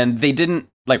 Exactly. And they didn't,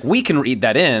 like, we can read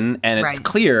that in, and it's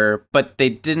clear, but they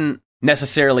didn't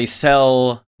necessarily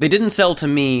they didn't sell to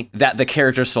me that the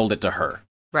character sold it to her.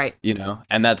 Right. You know,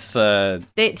 and that's...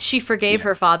 she forgave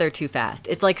her father too fast.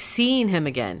 It's like seeing him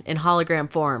again in hologram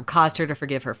form caused her to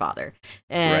forgive her father.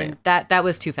 And that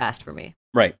was too fast for me.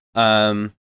 Right.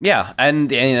 Yeah, and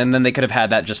then they could have had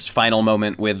that just final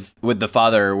moment with the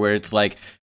father where it's like,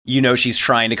 you know, she's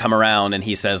trying to come around and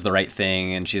he says the right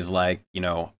thing and she's like, you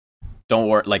know, don't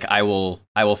worry, like I will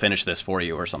finish this for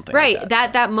you or something. Right.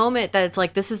 Like that moment that it's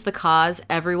like, this is the cause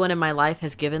everyone in my life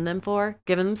has given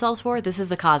themselves for. This is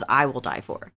the cause I will die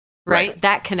for. Right?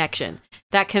 That connection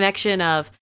of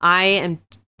I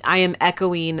am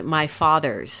echoing my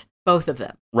father's, both of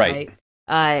them. Right.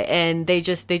 And they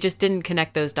just didn't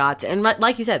connect those dots. And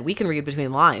like you said, we can read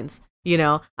between lines. You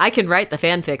know, I can write the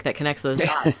fanfic that connects those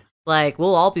dots. Like,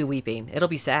 we'll all be weeping. It'll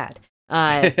be sad.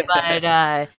 But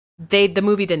the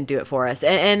movie didn't do it for us.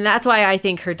 And that's why I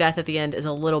think her death at the end is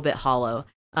a little bit hollow.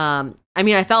 I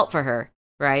mean, I felt for her,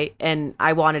 right? And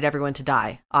I wanted everyone to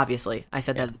die, obviously. I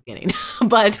said that at the beginning.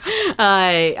 But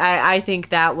I think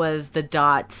that was the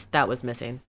dots that was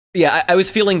missing. Yeah, I was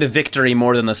feeling the victory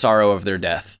more than the sorrow of their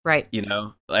death. Right. You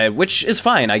know, which is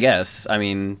fine, I guess. I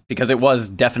mean, because it was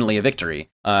definitely a victory.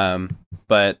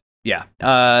 But yeah.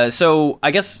 So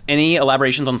I guess any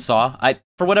elaborations on Saw?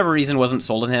 For whatever reason, wasn't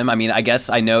sold on him. I mean, I guess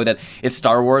I know that it's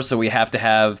Star Wars, so we have a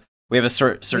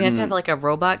certain... We have to have like a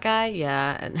robot guy?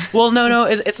 Yeah. Well, no,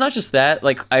 it's not just that.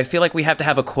 Like, I feel like we have to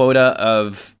have a quota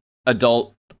of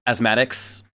adult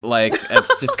asthmatics. Like,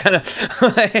 it's just kind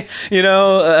of, you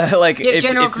know, like... You have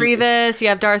General Grievous, you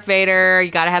have Darth Vader, you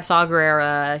gotta have Saw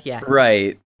Gerrera, yeah.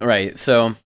 Right.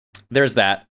 So, there's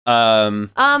that.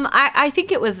 I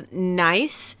think it was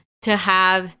nice to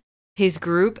have his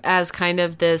group as kind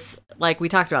of this like we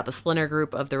talked about the splinter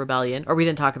group of the rebellion, or we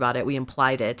didn't talk about it, we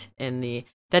implied it in the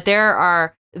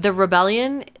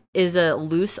rebellion is a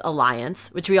loose alliance,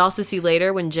 which we also see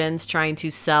later when Jin's trying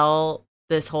to sell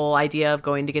this whole idea of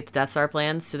going to get the Death Star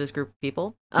plans to this group of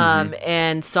people.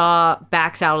 And Saw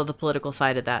backs out of the political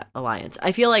side of that alliance.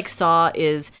 I feel like Saw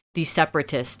is the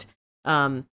separatist.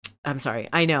 I'm sorry.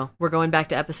 I know we're going back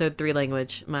to episode 3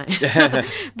 language, but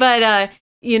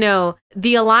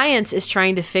the alliance is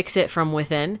trying to fix it from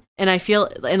within. And I feel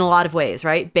in a lot of ways,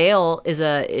 right? Bail is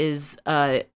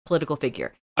a political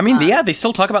figure. I mean, they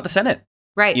still talk about the Senate.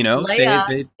 Right. Leia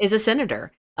they is a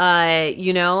senator.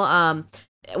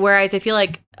 Whereas I feel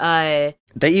like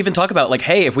they even talk about like,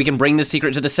 hey, if we can bring this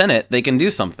secret to the Senate, they can do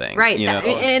something. Right.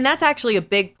 And that's actually a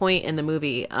big point in the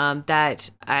movie that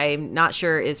I'm not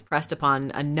sure is pressed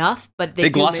upon enough, but they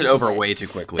gloss it over way too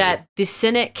quickly. That the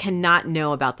Senate cannot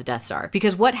know about the Death Star,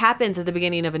 because what happens at the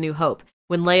beginning of A New Hope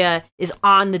when Leia is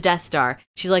on the Death Star,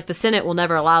 she's like, the Senate will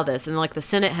never allow this. And like the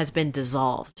Senate has been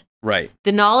dissolved. Right.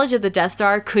 The knowledge of the Death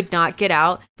Star could not get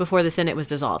out before the Senate was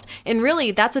dissolved. And really,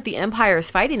 that's what the Empire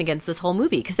is fighting against this whole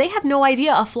movie, because they have no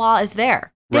idea a flaw is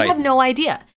there. They have no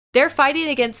idea. They're fighting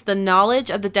against the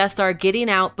knowledge of the Death Star getting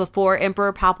out before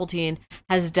Emperor Palpatine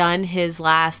has done his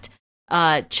last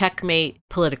checkmate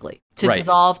politically to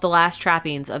dissolve the last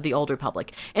trappings of the Old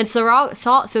Republic. And Saw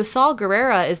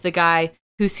Gerrera is the guy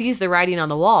who sees the writing on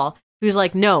the wall, who's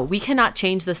like, no, we cannot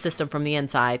change the system from the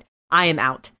inside. I am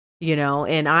out.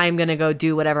 And I'm going to go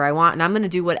do whatever I want, and I'm going to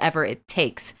do whatever it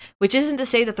takes, which isn't to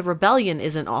say that the rebellion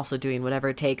isn't also doing whatever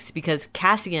it takes, because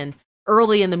Cassian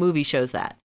early in the movie shows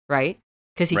that, right?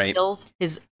 Because he kills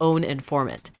his own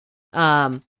informant.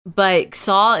 But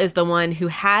Saw is the one who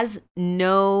has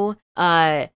no,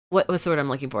 what's the word I'm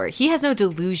looking for? He has no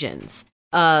delusions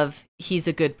of he's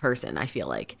a good person, I feel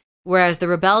like. Whereas the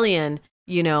rebellion,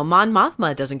 Mon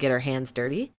Mothma doesn't get her hands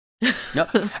dirty. No,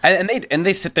 and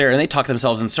they sit there and they talk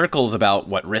themselves in circles about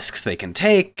what risks they can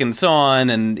take and so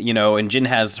on, and and Jin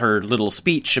has her little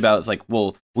speech about, it's like,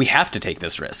 well, we have to take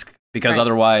this risk because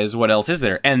otherwise, what else is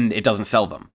there? And it doesn't sell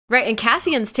them. Right, and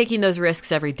Cassian's taking those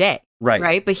risks every day.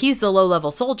 Right, but he's the low-level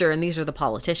soldier, and these are the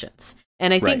politicians.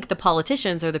 And I think the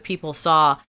politicians are the people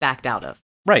Saw backed out of.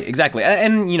 Right, exactly.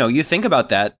 And you think about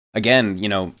that again.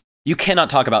 You cannot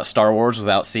talk about Star Wars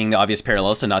without seeing the obvious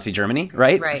parallels to Nazi Germany,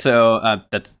 right? So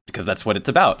that's because that's what it's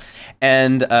about.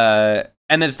 And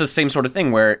it's the same sort of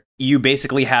thing where you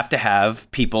basically have to have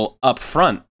people up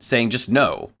front saying just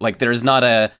no. Like there's not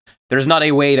a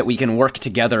way that we can work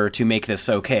together to make this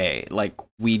okay. Like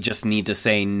we just need to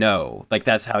say no. Like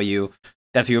that's how you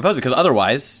oppose it, because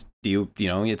otherwise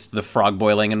it's the frog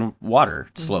boiling in water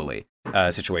slowly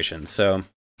situation. So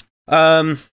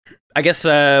I guess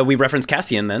we reference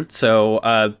Cassian then.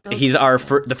 So he's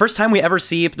the first time we ever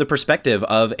see the perspective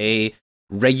of a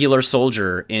regular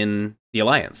soldier in the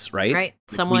Alliance, right? Right.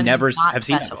 Someone we never have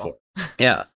seen that before.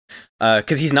 Yeah.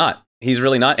 Because he's not. He's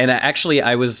really not. And actually,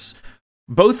 I was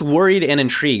both worried and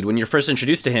intrigued when you're first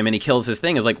introduced to him and he kills his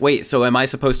thing. Is like, wait, so am I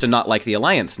supposed to not like the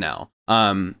Alliance now?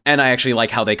 And I actually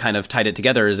like how they kind of tied it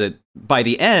together. Is that by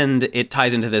the end, it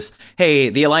ties into this, hey,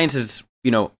 the Alliance is,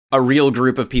 a real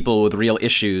group of people with real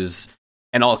issues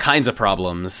and all kinds of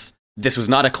problems. This was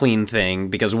not a clean thing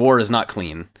because war is not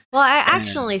clean. Well, I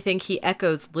actually think he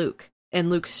echoes Luke and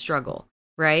Luke's struggle,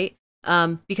 right?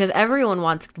 Because everyone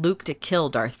wants Luke to kill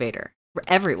Darth Vader.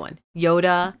 Everyone.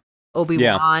 Yoda,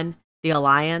 Obi-Wan, the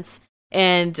Alliance.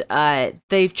 And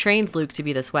they've trained Luke to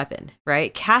be this weapon,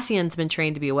 right? Cassian's been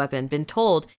trained to be a weapon, been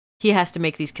told he has to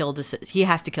make these he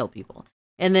has to kill people.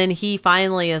 And then he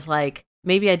finally is like,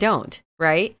 maybe I don't,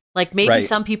 right? Like maybe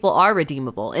some people are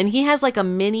redeemable. And he has like a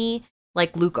mini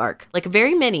like Luke arc, like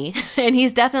very mini. And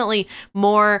he's definitely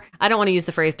more, I don't want to use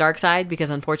the phrase dark side because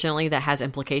unfortunately that has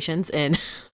implications in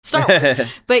Star Wars.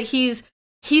 But he's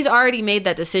already made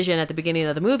that decision at the beginning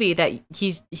of the movie that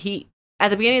he at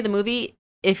the beginning of the movie,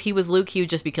 if he was Luke, he would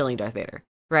just be killing Darth Vader,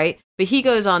 right? But he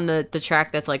goes on the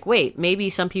track that's like, wait, maybe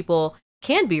some people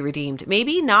can be redeemed.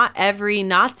 Maybe not every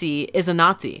Nazi is a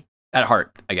Nazi. At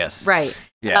heart, I guess. Right.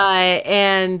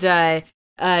 Yeah.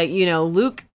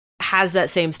 Luke has that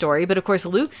same story, but of course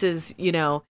Luke's is,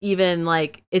 even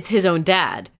like it's his own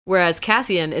dad, whereas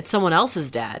Cassian, it's someone else's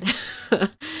dad. So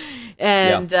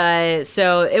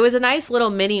it was a nice little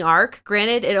mini arc.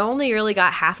 Granted, it only really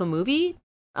got half a movie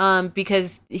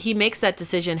because he makes that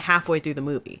decision halfway through the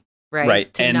movie,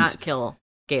 right? To not kill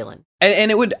Galen.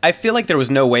 And it would, I feel like there was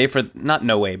no way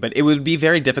but it would be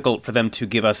very difficult for them to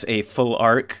give us a full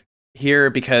arc here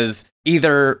because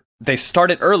either they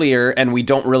start it earlier and we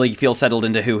don't really feel settled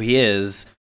into who he is,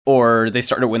 or they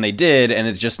started when they did, and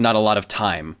it's just not a lot of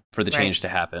time for the change to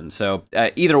happen. So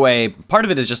either way, part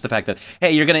of it is just the fact that,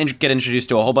 hey, you're going to get introduced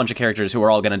to a whole bunch of characters who are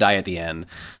all going to die at the end.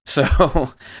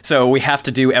 So we have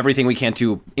to do everything we can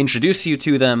to introduce you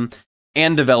to them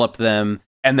and develop them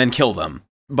and then kill them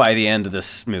by the end of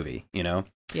this movie, you know?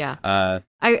 Yeah.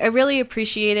 I really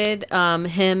appreciated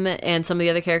him and some of the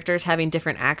other characters having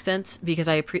different accents, because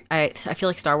I feel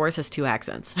like Star Wars has two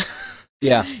accents.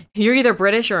 Yeah. You're either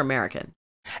British or American.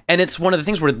 And it's one of the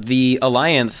things where the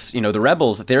Alliance, you know, the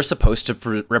rebels, they're supposed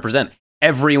to represent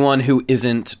everyone who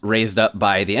isn't raised up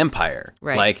by the Empire.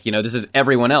 Right. Like, you know, this is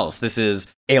everyone else. This is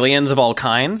aliens of all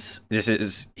kinds. This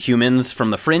is humans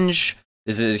from the fringe.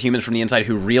 This is humans from the inside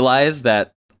who realize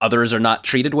that others are not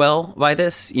treated well by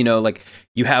this. You know, like,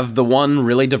 you have the one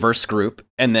really diverse group,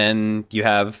 and then you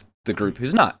have the group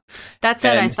who's not. That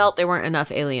said, I felt there weren't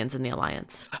enough aliens in the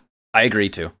Alliance. I agree,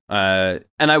 too. And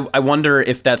I wonder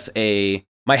if that's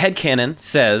my headcanon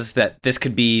says that this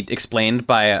could be explained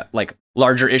by, like,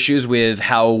 larger issues with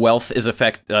how wealth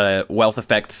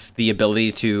affects the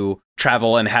ability to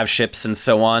travel and have ships and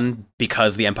so on,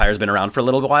 because the Empire's been around for a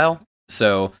little while.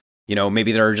 So, you know,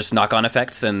 maybe there are just knock-on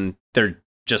effects, and there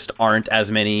just aren't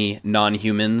as many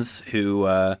non-humans who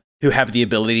have the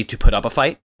ability to put up a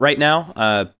fight right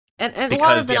now. And a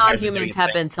lot of the non-humans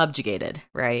have been subjugated,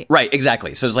 right? Right,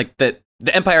 exactly. So it's like the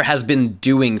Empire has been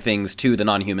doing things to the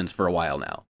non-humans for a while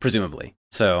now, presumably.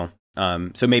 So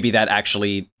maybe that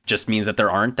actually just means that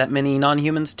there aren't that many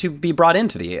non-humans to be brought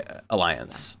into the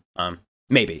Alliance.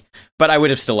 Maybe. But I would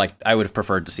have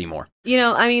preferred to see more. You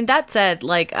know, I mean, that said,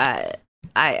 like,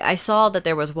 I saw that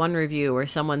there was one review where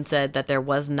someone said that there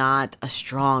was not a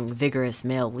strong, vigorous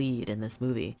male lead in this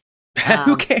movie.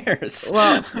 Who cares?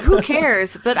 Well, who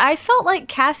cares? But I felt like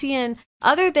Cassian,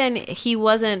 other than he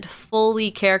wasn't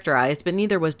fully characterized, but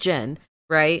neither was Jyn,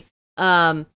 right?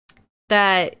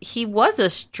 That he was a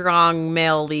strong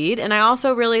male lead. And I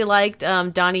also really liked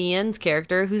Donnie Yen's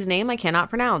character, whose name I cannot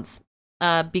pronounce,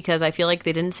 because I feel like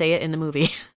they didn't say it in the movie.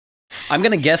 I'm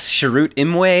going to guess Chirrut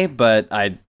Imwe, but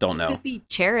I don't know. It could be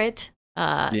Chirrut.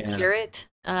 Chirrut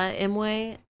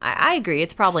Imwe. I agree.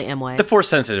 It's probably Imwe. The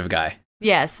Force-sensitive guy.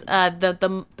 Yes,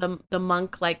 the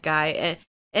monk-like guy,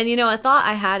 and you know, a thought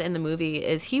I had in the movie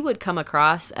is he would come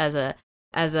across as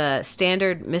a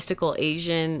standard mystical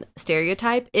Asian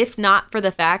stereotype, if not for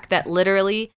the fact that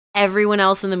literally everyone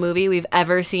else in the movie we've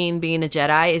ever seen being a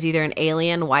Jedi is either an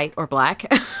alien, white, or black.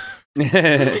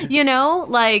 You know,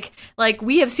 like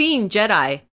we have seen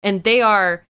Jedi, and they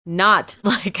are not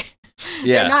like.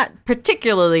 Yeah. They're not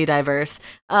particularly diverse,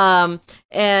 so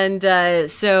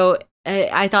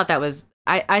I thought that was.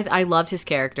 I loved his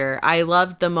character. I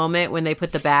loved the moment when they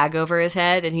put the bag over his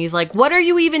head and he's like, "What are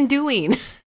you even doing?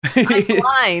 I'm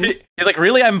blind." He's like,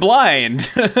 "Really? I'm blind."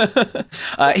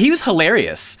 He was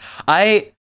hilarious.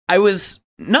 I was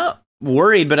not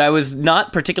worried, but I was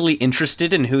not particularly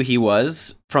interested in who he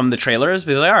was from the trailers,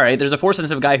 because like, all right, there's a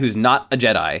Force-sensitive guy who's not a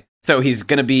Jedi, so he's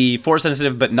going to be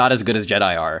Force-sensitive but not as good as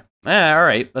Jedi are. All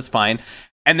right, that's fine.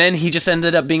 And then he just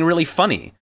ended up being really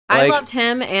funny. I loved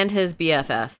him and his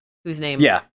BFF, whose name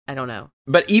I don't know.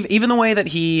 But even the way that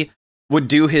he would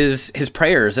do his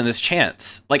prayers and his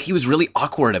chants, like, he was really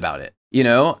awkward about it, you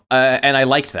know? And I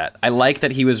liked that. I liked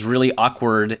that he was really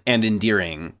awkward and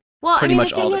endearing pretty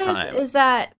much all the time. Is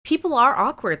that people are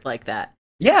awkward like that.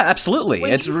 Yeah, absolutely.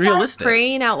 It's realistic.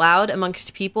 Praying out loud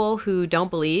amongst people who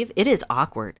don't believe, it is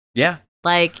awkward. Yeah.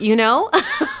 Like, you know,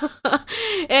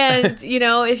 and, you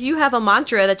know, if you have a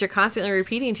mantra that you're constantly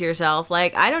repeating to yourself,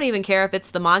 like, I don't even care if it's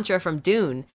the mantra from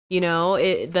Dune, you know,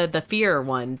 the fear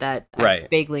one that I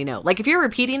vaguely know. Like, if you're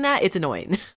repeating that, it's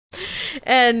annoying.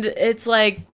 And it's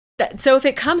like, so if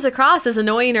it comes across as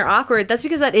annoying or awkward, that's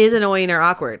because that is annoying or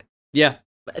awkward. Yeah.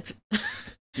 But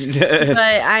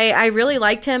I really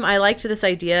liked him. I liked this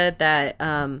idea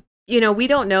that, you know, we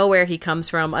don't know where he comes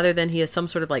from other than he is some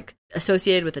sort of like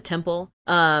associated with a temple.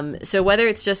 So whether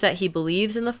it's just that he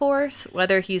believes in the Force,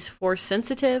 whether he's Force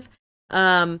sensitive,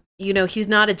 you know, he's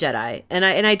not a Jedi. And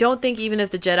I don't think even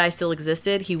if the Jedi still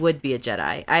existed, he would be a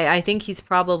Jedi. I think he's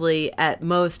probably at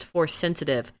most Force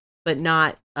sensitive, but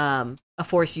not a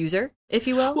Force user, if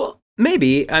you will. Well,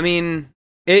 maybe. I mean,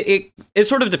 it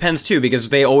sort of depends too, because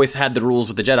they always had the rules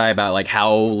with the Jedi about like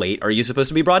how late are you supposed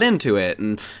to be brought into it,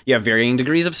 and you have varying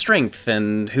degrees of strength,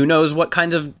 and who knows what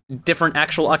kinds of different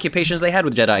actual occupations they had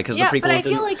with Jedi, because the prequels but I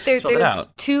feel like there's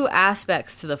two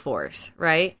aspects to the Force,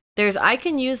 right? There's I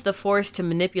can use the Force to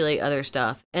manipulate other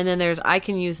stuff, and then there's I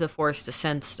can use the Force to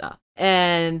sense stuff,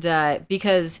 and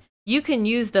because you can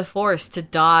use the Force to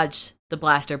dodge the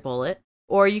blaster bullet,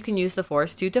 or you can use the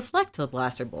Force to deflect the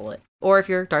blaster bullet. Or if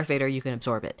you're Darth Vader, you can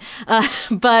absorb it.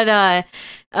 I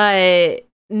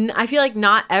feel like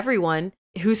not everyone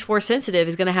who's Force sensitive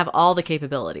is going to have all the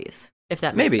capabilities, if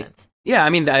that makes sense. Yeah, I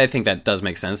mean, I think that does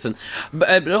make sense.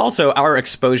 But also, our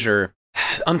exposure...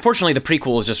 Unfortunately, the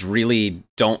prequels just really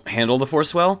don't handle the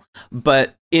Force well.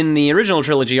 But in the original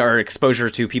trilogy, our exposure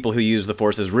to people who use the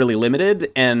Force is really limited,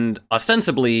 and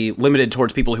ostensibly limited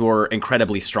towards people who are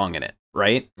incredibly strong in it,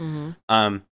 right?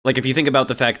 Mm-hmm. Like, if you think about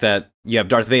the fact that you have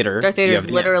Darth Vader... Darth Vader is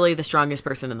literally the strongest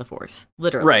person in the Force.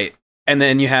 Literally. Right. And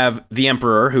then you have the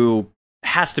Emperor, who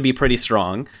has to be pretty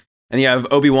strong. And you have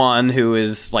Obi-Wan, who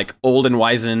is, like, old and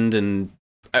wizened, and,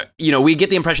 we get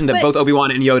the impression that both Obi-Wan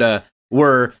and Yoda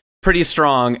were... pretty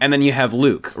strong, and then you have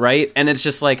Luke, right? And it's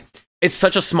just like, it's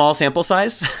such a small sample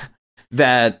size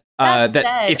that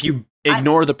if you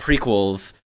ignore the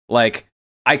prequels, like,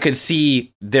 I could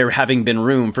see there having been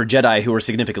room for Jedi who were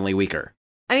significantly weaker.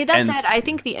 I mean, that said, I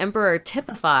think the Emperor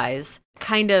typifies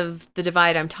kind of the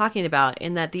divide I'm talking about,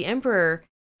 in that the Emperor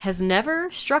has never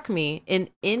struck me in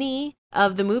any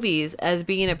of the movies as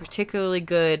being a particularly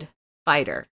good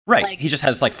fighter. Right. Like, he just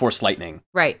has, like, Force lightning.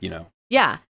 Right.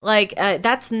 Yeah. Like,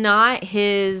 that's not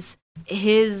his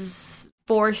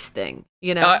Force thing,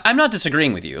 I'm not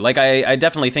disagreeing with you. Like, I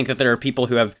definitely think that there are people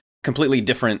who have completely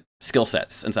different skill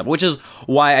sets and stuff, which is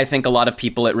why I think a lot of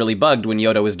people it really bugged when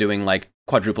Yoda was doing, like,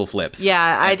 quadruple flips.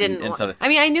 Yeah, I didn't... I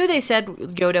mean, I knew they said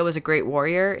Yoda was a great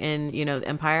warrior in, the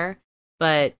Empire,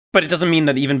 but... But it doesn't mean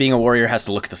that even being a warrior has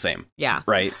to look the same. Yeah.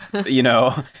 Right?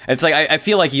 It's like, I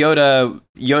feel like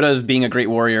Yoda's being a great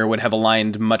warrior would have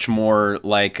aligned much more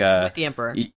like... with the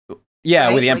Emperor. Yeah,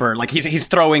 right? With the Emperor. Like, he's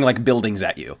throwing, like, buildings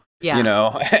at you. Yeah.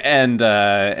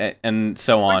 And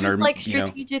so on. Or just,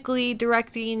 strategically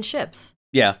directing ships.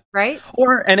 Yeah. Right?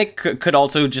 And it could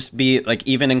also just be, like,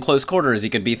 even in close quarters, it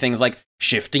could be things like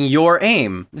shifting your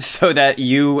aim so that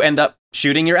you end up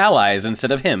shooting your allies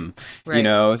instead of him.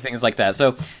 Right. Things like that.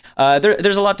 So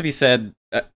there's a lot to be said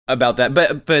about that.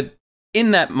 But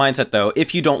in that mindset, though,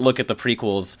 if you don't look at the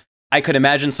prequels, I could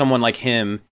imagine someone like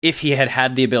him, if he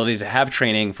had the ability to have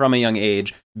training from a young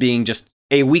age, being just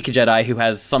a weak Jedi who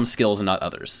has some skills and not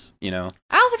others, I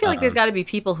also feel like there's got to be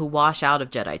people who wash out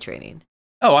of Jedi training.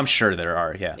 Oh, I'm sure there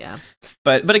are, yeah. Yeah.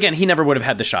 But again, he never would have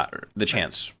had the shot, or the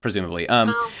chance, presumably. I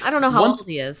don't know how old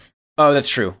he is. Oh, that's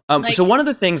true. So one of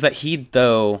the things that he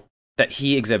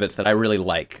exhibits that I really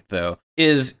like, though,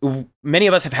 is many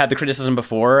of us have had the criticism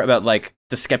before about, like,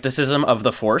 the skepticism of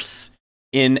the Force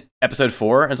in episode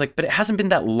 4. And it's like, but it hasn't been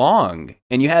that long.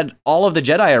 And you had all of the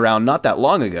Jedi around not that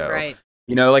long ago. Right.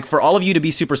 Like, for all of you to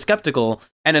be super skeptical,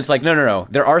 and it's like, no.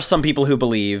 There are some people who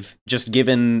believe, just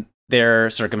given their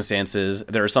circumstances.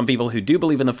 There are some people who do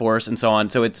believe in the Force and so on.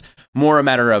 So it's more a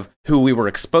matter of who we were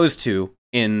exposed to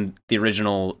in the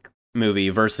original movie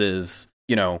versus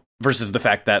the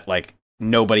fact that, like,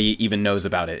 nobody even knows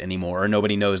about it anymore, or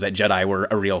nobody knows that Jedi were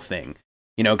a real thing.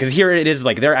 Because here it is,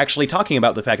 like, they're actually talking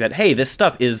about the fact that, hey,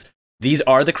 these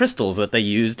are the crystals that they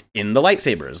used in the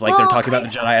lightsabers. Like, they're talking about the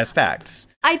Jedi as facts.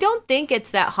 I don't think it's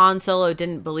that Han Solo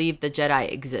didn't believe the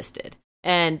Jedi existed.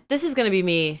 And this is going to be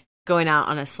me going out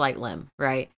on a slight limb,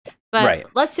 right? But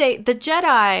Let's say the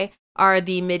Jedi are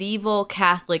the medieval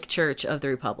Catholic Church of the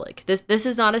Republic. This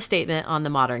is not a statement on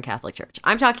the modern Catholic Church.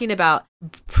 I'm talking about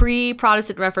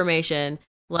pre-Protestant Reformation,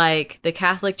 like the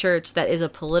Catholic Church that is a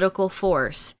political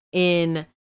force in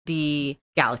the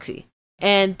galaxy.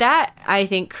 And that, I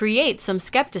think, creates some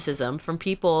skepticism from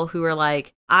people who are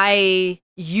like,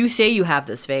 you say you have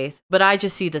this faith, but I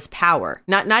just see this power.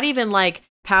 Not even like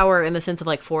power in the sense of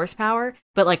like force power,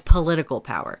 but like political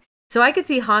power. So I could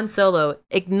see Han Solo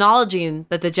acknowledging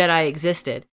that the Jedi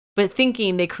existed, but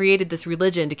thinking they created this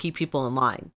religion to keep people in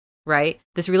line, right?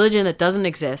 This religion that doesn't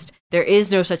exist. There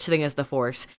is no such thing as the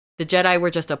Force. The Jedi were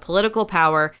just a political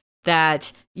power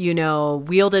that,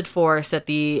 wielded Force that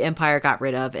the Empire got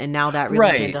rid of, and now that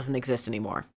religion doesn't exist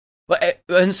anymore.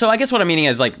 And so I guess what I'm meaning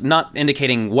is, like, not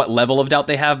indicating what level of doubt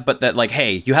they have, but that, like,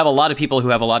 hey, you have a lot of people who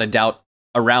have a lot of doubt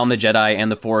around the Jedi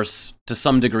and the Force to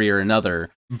some degree or another,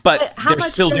 but there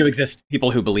still do exist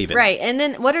people who believe it. Right, and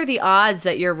then what are the odds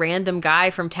that your random guy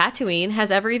from Tatooine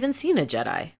has ever even seen a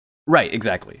Jedi? Right,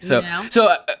 exactly.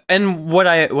 And what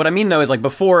I mean, though, is, like,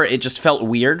 before it just felt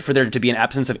weird for there to be an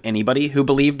absence of anybody who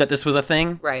believed that this was a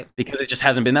thing. Right. Because it just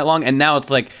hasn't been that long. And now it's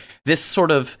like, this sort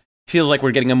of feels like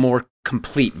we're getting a more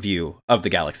complete view of the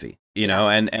galaxy,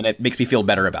 and it makes me feel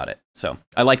better about it. So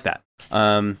I like that.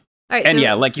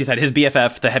 Like you said, his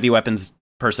BFF, the heavy weapons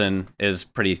person, is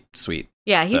pretty sweet.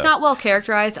 Yeah, he's not well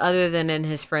characterized other than in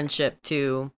his friendship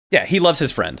to... Yeah, he loves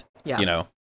his friend,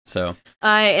 So...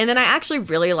 and then I actually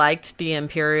really liked the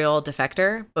Imperial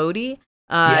defector, Bodhi.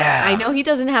 I know he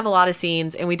doesn't have a lot of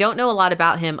scenes, and we don't know a lot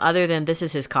about him other than this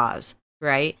is his cause,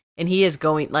 right? And he is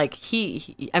going, like,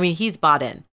 he's bought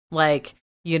in. Like,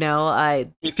 you know,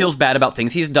 he feels bad about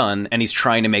things he's done, and he's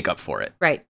trying to make up for it.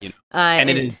 Right. You know? And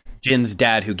it is Jin's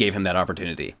dad who gave him that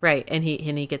opportunity. Right, and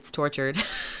he gets tortured.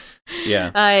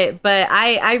 Yeah. But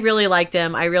I really liked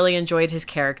him. I really enjoyed his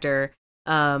character.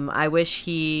 I wish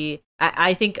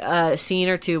I think a scene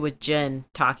or two with Jin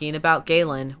talking about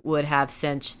Galen would have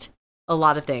cinched a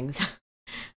lot of things.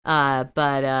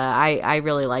 But I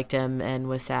really liked him and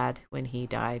was sad when he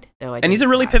died. And he's a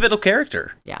really pivotal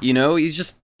character. Yeah. You know, he's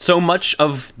just so much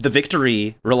of the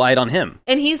victory relied on him.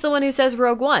 And he's the one who says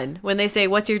Rogue One when they say,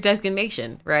 "What's your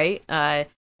designation?" Right? And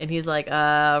he's like,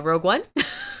 Rogue One?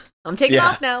 I'm taking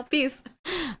off now. Peace.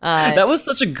 That was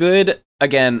such a good,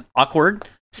 again, awkward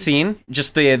scene.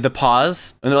 Just the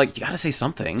pause. And they're like, you gotta say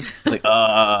something. It's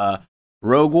like,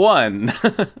 Rogue One.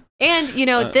 And, you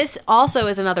know, this also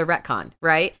is another retcon,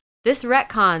 right? This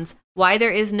retcons why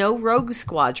there is no Rogue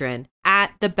Squadron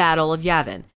at the Battle of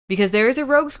Yavin. Because there is a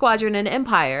Rogue Squadron in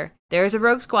Empire. There is a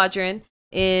Rogue Squadron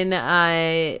in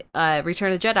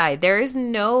Return of the Jedi. There is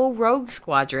no Rogue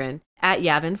Squadron at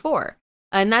Yavin 4.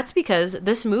 And that's because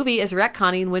this movie is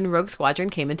retconning when Rogue Squadron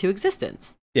came into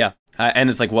existence. Yeah. And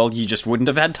it's like, well, you just wouldn't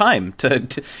have had time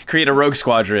to create a Rogue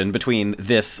Squadron between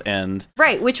this and...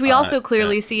 Right, which we also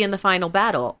clearly see in the final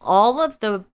battle. All of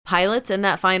the pilots in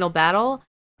that final battle,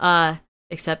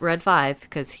 except Red 5,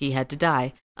 because he had to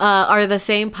die, are the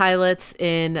same pilots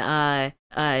in the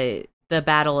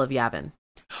Battle of Yavin.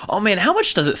 Oh, man, how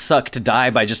much does it suck to die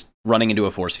by just running into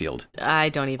a force field? I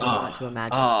don't even want to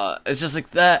imagine. It's just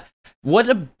like that. What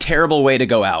a terrible way to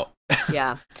go out.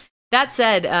 Yeah. That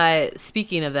said,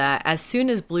 speaking of that, as soon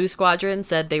as Blue Squadron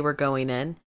said they were going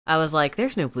in, I was like,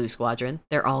 there's no Blue Squadron.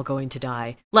 They're all going to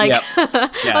die. Like, yep.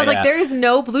 I was like, there is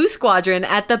no Blue Squadron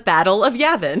at the Battle of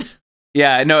Yavin.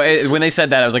 Yeah, no, when they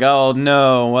said that, I was like, oh,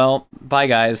 no, well, bye,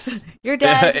 guys. You're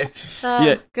dead.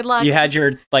 Good luck. You had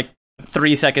your,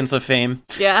 3 seconds of fame.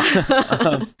 Yeah.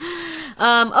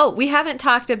 We haven't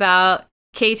talked about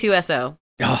K2SO.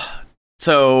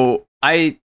 So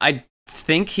I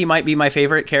think he might be my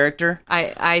favorite character.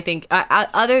 I think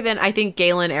other than I think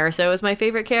Galen Erso is my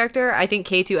favorite character, I think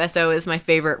K2SO is my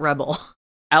favorite rebel.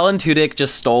 Alan Tudyk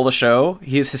just stole the show.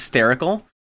 He's hysterical.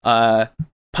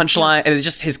 Punchline, and it's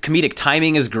just his comedic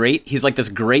timing is great. He's like this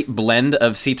great blend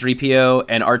of C-3PO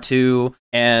and R2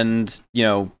 and, you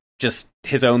know, just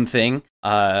his own thing.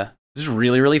 It's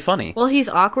really, really funny. Well, he's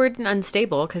awkward and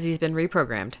unstable because he's been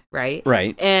reprogrammed, right?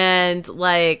 Right. And,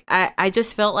 I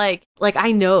just felt like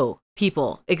I know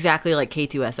people exactly like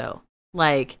K2SO.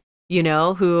 Like, you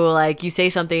know, who, you say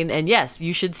something, and yes,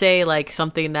 you should say,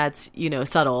 something that's, you know,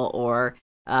 subtle or,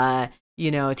 you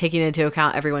know, taking into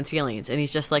account everyone's feelings. And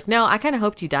he's just like, no, I kind of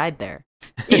hoped you died there.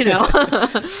 You know?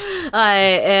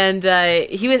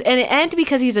 He was, and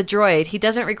because he's a droid, he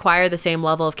doesn't require the same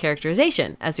level of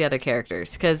characterization as the other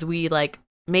characters because we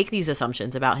make these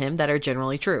assumptions about him that are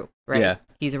generally true, right? Yeah.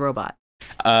 He's a robot.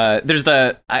 There's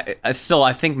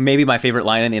I think maybe my favorite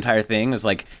line in the entire thing is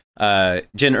Jyn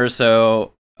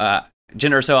Erso,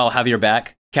 I'll have your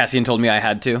back. Cassian told me I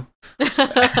had to.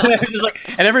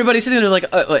 And everybody's sitting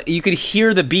there you could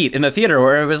hear the beat in the theater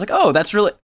where everybody's like, oh, that's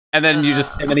really... And then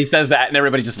and then he says that and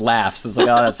everybody just laughs. It's like,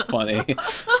 oh, that's funny.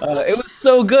 It was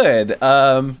so good.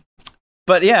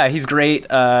 But yeah, he's great.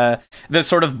 The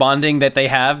sort of bonding that they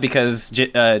have because,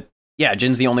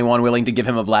 Jin's the only one willing to give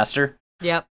him a blaster.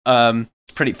 Yep.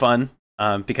 It's pretty fun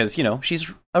because, you know, she's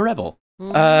a rebel.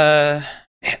 Man,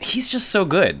 he's just so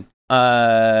good.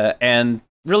 And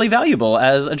really valuable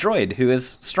as a droid who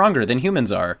is stronger than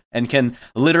humans are and can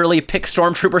literally pick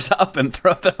stormtroopers up and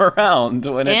throw them around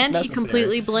when it's necessary. And he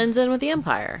completely blends in with the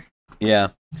Empire. Yeah.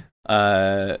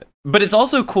 But it's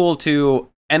also cool to,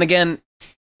 and again,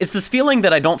 it's this feeling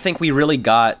that I don't think we really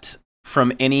got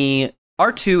from any...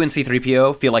 R2 and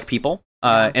C-3PO feel like people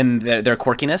and their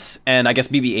quirkiness, and I guess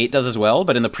BB-8 does as well,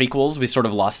 but in the prequels we sort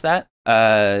of lost that.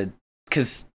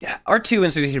 Because R2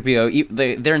 and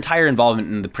C-3PO, their entire involvement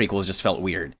in the prequels just felt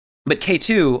weird. But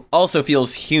K2 also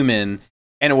feels human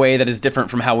in a way that is different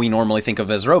from how we normally think of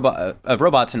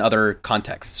robots in other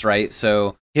contexts, right?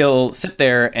 So he'll sit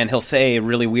there and he'll say a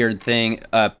really weird thing.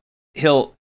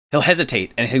 He'll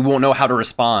hesitate and he won't know how to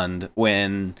respond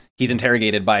when he's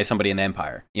interrogated by somebody in the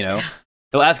Empire, you know?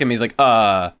 He'll ask him, he's like,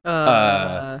 but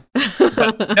no,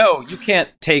 you can't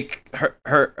take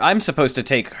her. I'm supposed to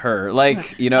take her.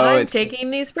 I'm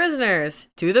taking these prisoners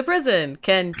to the prison.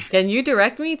 Can you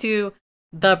direct me to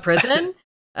the prison?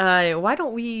 Why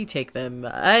don't we take them?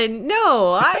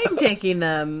 No, I'm taking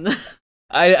them.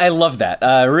 I love that.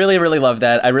 Really, really love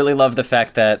that. I really love the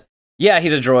fact that, yeah,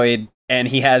 he's a droid and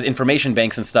he has information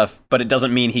banks and stuff, but it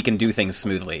doesn't mean he can do things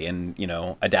smoothly and,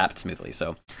 adapt smoothly.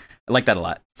 So I like that a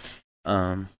lot.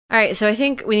 All right, so I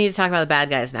think we need to talk about the bad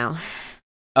guys now.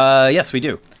 Yes, we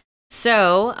do.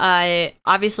 So,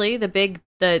 obviously,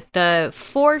 the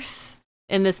force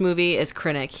in this movie is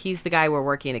Krennic. He's the guy we're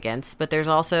working against, but there's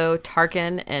also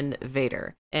Tarkin and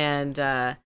Vader.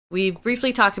 And we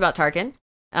briefly talked about Tarkin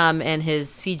and his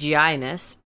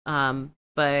CGI-ness,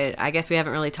 but I guess we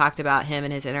haven't really talked about him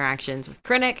and his interactions with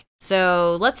Krennic.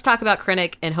 So let's talk about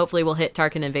Krennic, and hopefully we'll hit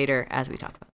Tarkin and Vader as we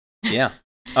talk about it. Yeah.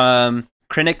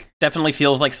 Krennic definitely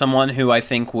feels like someone who I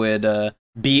think would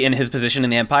be in his position in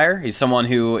the Empire. He's someone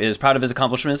who is proud of his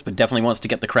accomplishments, but definitely wants to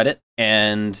get the credit.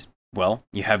 And, well,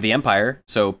 you have the Empire,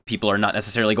 so people are not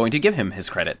necessarily going to give him his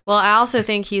credit. Well, I also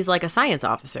think he's like a science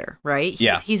officer, right?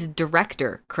 He's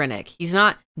Director Krennic. He's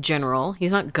not General.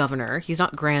 He's not Governor. He's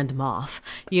not Grand Moff,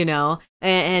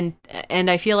 And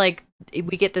I feel like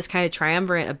we get this kind of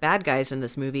triumvirate of bad guys in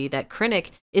this movie, that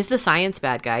Krennic is the science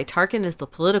bad guy, Tarkin is the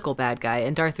political bad guy,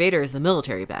 and Darth Vader is the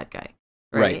military bad guy.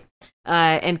 Right.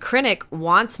 And Krennic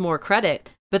wants more credit,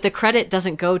 but the credit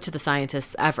doesn't go to the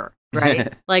scientists ever,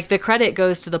 right? Like the credit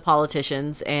goes to the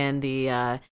politicians and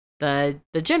the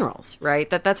generals, right?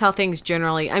 That's how things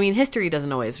generally, I mean, history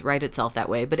doesn't always write itself that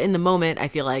way, but in the moment, I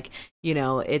feel like,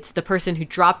 it's the person who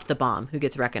dropped the bomb who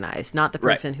gets recognized, not the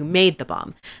person who made the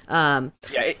bomb.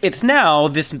 It's now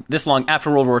this long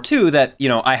after World War II that,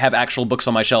 I have actual books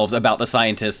on my shelves about the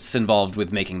scientists involved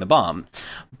with making the bomb.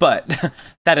 But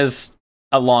that is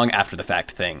a long after the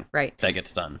fact thing, right? That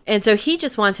gets done. And so he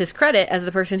just wants his credit as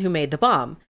the person who made the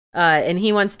bomb. And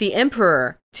he wants the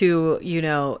Emperor to,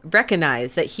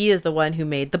 recognize that he is the one who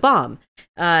made the bomb.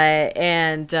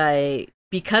 And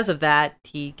because of that,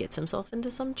 he gets himself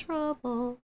into some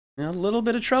trouble. A little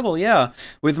bit of trouble, yeah,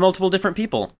 with multiple different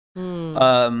people. Who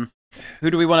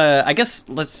do we want to? I guess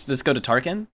let's just go to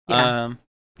Tarkin.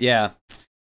 Yeah.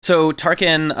 So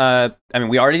Tarkin,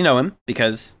 we already know him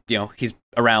because he's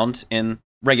around in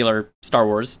regular Star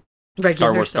Wars.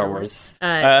 Star Wars. Star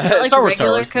Like Star Wars, regular Star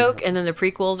Wars. Coke, and then the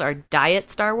prequels are Diet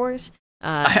Star Wars.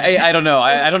 I don't know.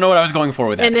 I don't know what I was going for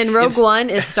with that. And then Rogue One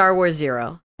is Star Wars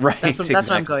Zero. Right. That's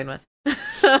what I'm going with.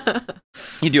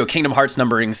 You do a Kingdom Hearts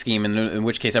numbering scheme, in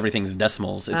which case everything's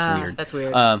decimals. It's weird. That's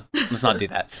weird. Let's not do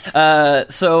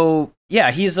that. So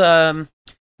yeah, he's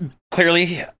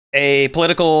clearly a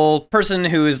political person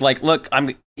who is like, look,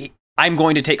 I'm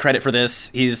going to take credit for this.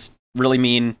 He's really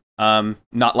mean,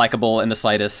 not likable in the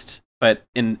slightest, but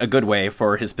in a good way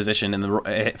for his position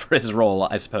for his role,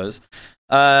 I suppose.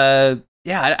 I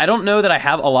don't know that I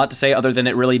have a lot to say other than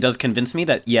it really does convince me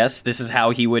that yes, this is how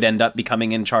he would end up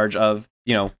becoming in charge of,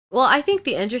 Well, I think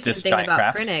the interesting thing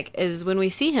about Krennic is when we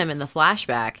see him in the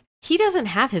flashback, he doesn't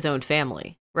have his own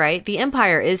family, right? The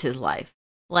Empire is his life.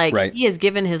 He has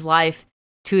given his life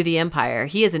to the Empire.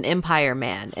 He is an Empire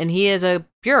man, and he is a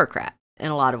bureaucrat in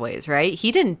a lot of ways, right?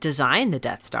 He didn't design the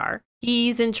Death Star.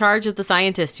 He's in charge of the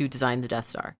scientists who designed the Death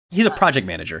Star. He's a project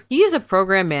manager. He is a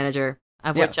program manager,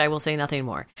 of which I will say nothing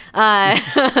more. Well,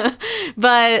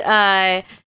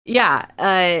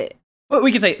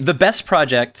 we can say the best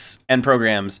projects and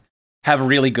programs have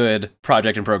really good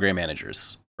project and program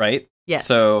managers, right? Yes.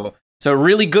 So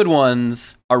really good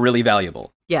ones are really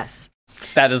valuable. Yes.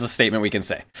 That is a statement we can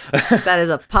say. That is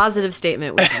a positive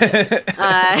statement we can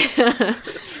say.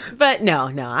 But no,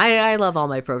 I love all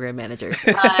my program managers.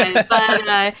 And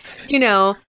I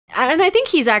think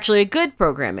he's actually a good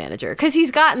program manager because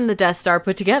he's gotten the Death Star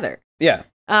put together. Yeah.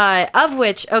 Of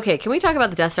which, okay, can we talk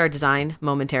about the Death Star design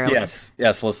momentarily? Yes,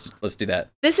 let's do that.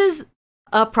 This is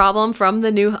a problem from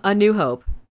A New Hope.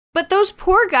 But those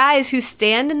poor guys who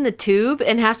stand in the tube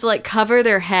and have to cover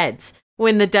their heads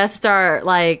when the Death Star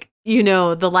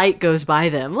the light goes by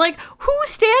them. Who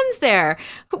stands there?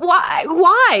 Why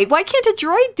can't a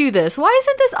droid do this? Why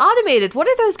isn't this automated? What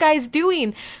are those guys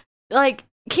doing?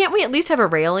 Can't we at least have a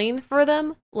railing for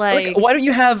them? Why don't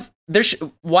you have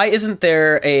why isn't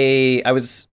there I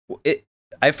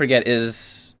forget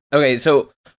so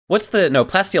what's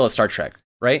Plasteel is Star Trek,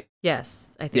 right?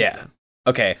 Yes, I think so.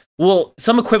 Okay. Well,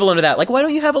 some equivalent of that. Why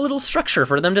don't you have a little structure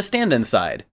for them to stand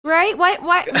inside? Right?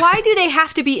 Why do they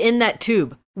have to be in that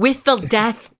tube with the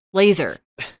death laser?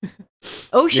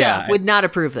 OSHA would not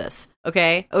approve this.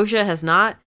 Okay? OSHA has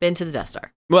not been to the Death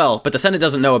Star. Well, but the Senate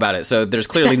doesn't know about it, so there's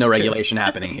clearly no regulation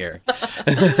happening here.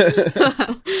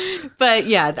 But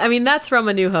yeah, that's from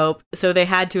A New Hope, so they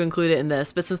had to include it in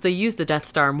this. But since they used the Death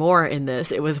Star more in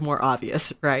this, it was more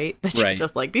obvious, right? That you're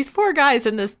just these poor guys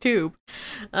in this tube.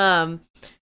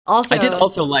 Also, I did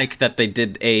also like that they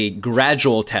did a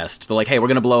gradual test. They're like, hey, we're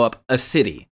going to blow up a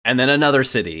city. and then another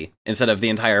city instead of the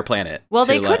entire planet. Well,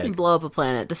 they couldn't blow up a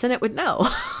planet. The Senate would know.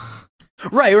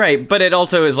 Right. But it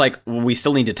also is like, we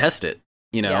still need to test it,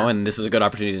 Yeah. and this is a good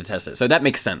opportunity to test it. So that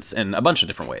makes sense in a bunch of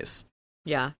different ways.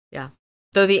 Yeah.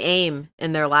 Though the aim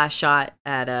in their last shot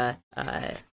at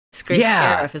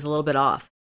Scarif is a little bit off.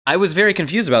 I was very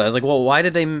confused about it. I was like, well, why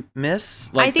did they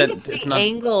miss? Like, I think it's the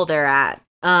angle they're at.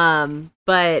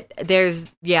 But there's,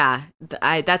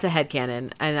 that's a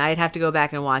headcanon, and I'd have to go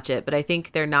back and watch it, but I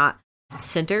think they're not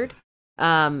centered,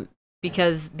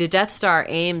 because the Death Star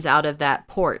aims out of that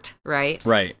port, right?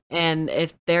 Right. And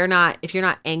if you're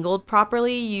not angled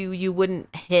properly, you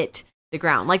wouldn't hit the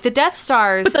ground. Like the Death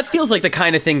Stars. But that feels like the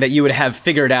kind of thing that you would have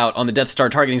figured out on the Death Star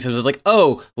targeting system. It's like,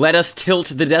 oh, let us tilt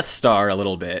the Death Star a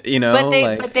little bit,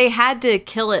 But they had to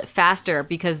kill it faster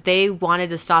because they wanted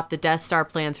to stop the Death Star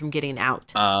plans from getting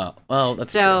out. Well,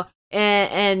 that's so true.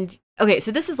 and okay,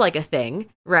 so this is like a thing,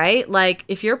 right? Like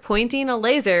if you're pointing a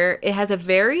laser, it has a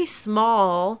very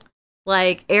small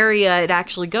like area it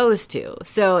actually goes to.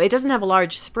 So it doesn't have a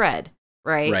large spread.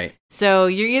 Right. So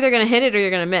you're either going to hit it or you're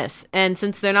going to miss. And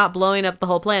since they're not blowing up the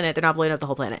whole planet, they're not blowing up the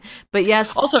whole planet. But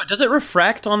yes. Also, does it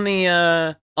refract on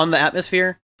the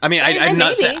atmosphere? I mean, I'm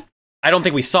not saying. I don't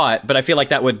think we saw it, but I feel like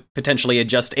that would potentially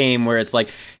adjust aim where it's like,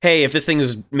 hey, if this thing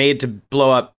is made to blow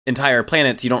up entire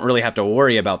planets, you don't really have to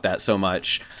worry about that so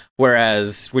much.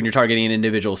 Whereas when you're targeting an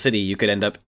individual city, you could end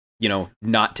up,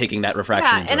 not taking that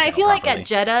refraction. Yeah, and I feel like at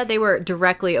Jeddah, they were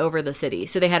directly over the city.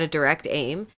 So they had a direct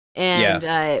aim. And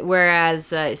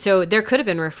whereas, so there could have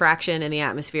been refraction in the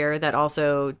atmosphere that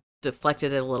also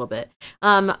deflected it a little bit.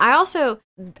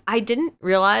 I didn't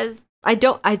realize, I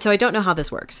don't know how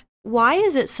this works. Why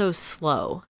is it so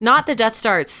slow? Not the Death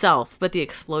Star itself, but the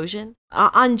explosion.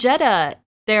 On Jeddah,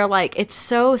 they're like, it's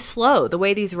so slow. The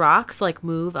way these rocks like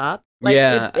move up. Like,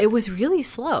 it was really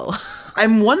slow.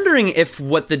 I'm wondering if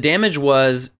what the damage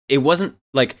was, it wasn't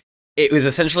like, it was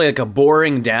essentially like a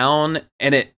boring down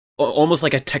and it, almost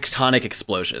like a tectonic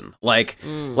explosion, like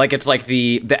it's like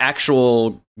the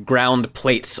actual ground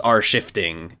plates are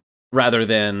shifting rather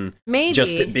than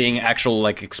just it being actual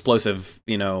like explosive,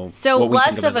 So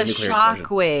less of a shock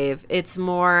wave, it's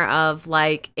more of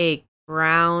like a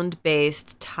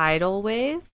ground-based tidal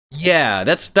wave. Yeah,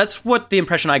 that's what the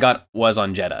impression I got was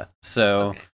on Jeddah.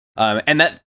 So, and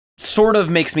that sort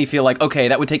of makes me feel like, okay,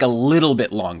 that would take a little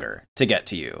bit longer to get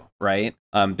to you, right?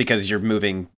 Because you're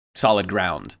moving solid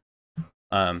ground.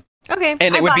 Okay,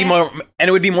 and it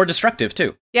would be more destructive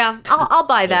too. Yeah, I'll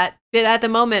buy that. But at the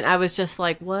moment, I was just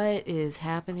like, "What is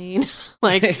happening?"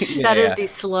 That is the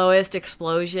slowest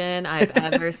explosion I've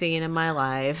ever seen in my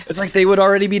life. It's like they would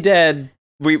already be dead.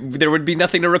 There would be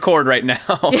nothing to record right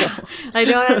now. Yeah, I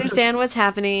don't understand what's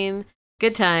happening.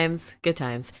 Good times.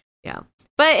 Yeah,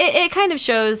 but it kind of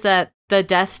shows that the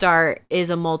Death Star is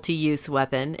a multi-use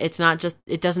weapon. It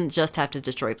doesn't just have to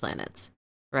destroy planets,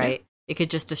 right? Yeah. It could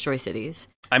just destroy cities.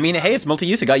 I mean, hey, it's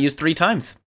multi-use. It got used 3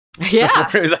 times. Yeah.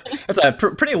 That's a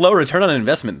pretty low return on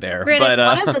investment there. Granted,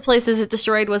 but one of the places it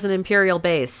destroyed was an Imperial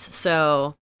base,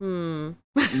 so... yeah,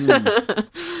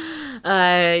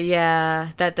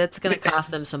 that's going to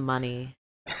cost them some money.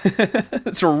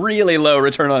 It's a really low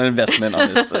return on investment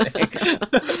on this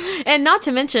thing. And not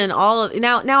to mention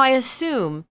now I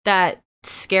assume that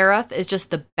Scarif is just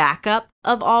the backup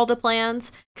of all the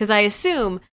plans, because I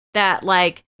assume that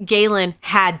like Galen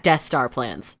had Death Star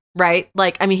plans, right?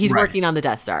 Like, I mean, he's working on the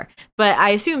Death Star, but I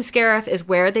assume Scarif is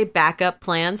where they back up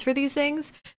plans for these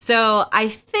things. So I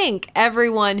think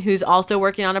everyone who's also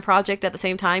working on a project at the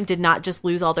same time did not just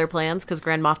lose all their plans because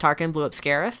Grand Moff Tarkin blew up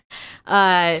Scarif.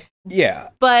 Yeah.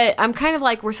 But I'm kind of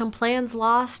like, were some plans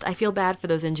lost? I feel bad for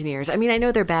those engineers. I mean, I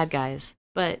know they're bad guys,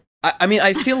 but... I mean,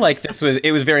 I feel like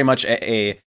it was very much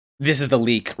this is the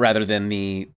leak rather than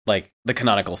the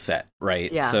canonical set,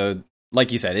 right? Yeah. So,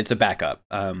 like you said, it's a backup.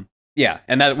 Yeah,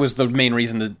 and that was the main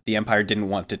reason that the Empire didn't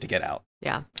want it to get out.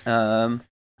 Yeah.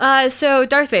 So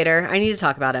Darth Vader, I need to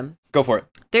talk about him. Go for it.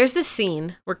 There's this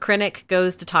scene where Krennic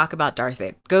goes to talk to Darth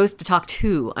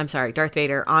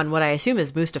Vader on what I assume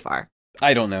is Mustafar.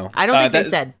 I don't know. I don't think they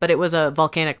said, but it was a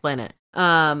volcanic planet.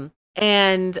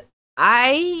 And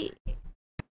I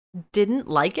didn't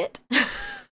like it.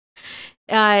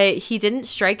 He didn't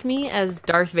strike me as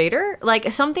Darth Vader.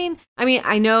 Like something, I mean,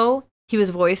 I know he was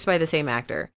voiced by the same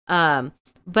actor.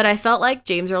 But I felt like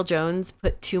James Earl Jones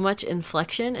put too much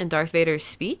inflection in Darth Vader's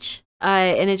speech.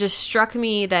 And it just struck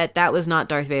me that was not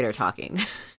Darth Vader talking.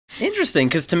 Interesting,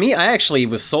 because to me, I actually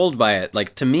was sold by it.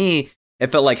 Like, to me, it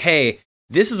felt like, hey,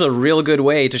 this is a real good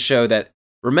way to show that,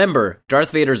 remember,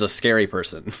 Darth Vader's a scary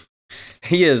person.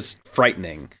 He is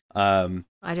frightening.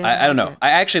 I don't know.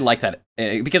 I actually like that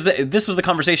because this was the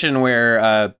conversation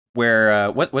where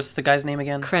what's the guy's name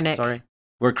again? Krennic. Sorry,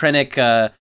 where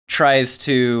Krennic tries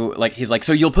to he's like,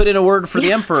 so you'll put in a word for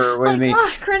the Emperor with me,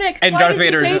 Krennic. And why Darth did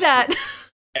Vader you say that?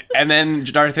 And then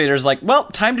Darth Vader's like, well,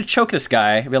 time to choke this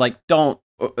guy. I'd be like, don't.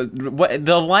 What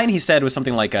the line he said was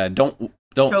something like, don't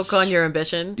choke on your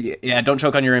ambition. Yeah, don't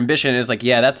choke on your ambition. Is like,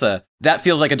 yeah, that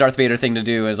feels like a Darth Vader thing to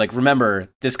do. Is like, remember,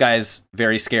 this guy's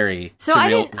very scary. So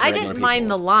I didn't mind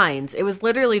the lines. It was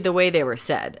literally the way they were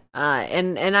said.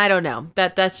 And I don't know,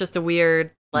 that's just a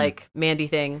weird Mandy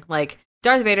thing. Like,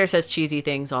 Darth Vader says cheesy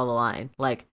things all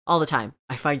the time.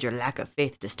 I find your lack of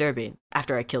faith disturbing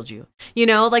after I killed you.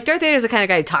 Darth Vader's the kind of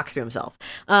guy who talks to himself,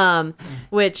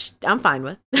 which I'm fine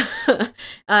with.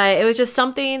 It was just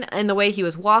something in the way he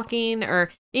was walking, or,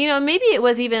 maybe it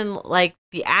was even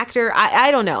the actor.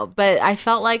 I don't know, but I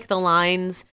felt like the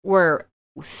lines were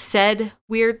said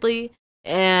weirdly.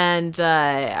 And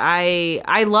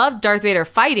I loved Darth Vader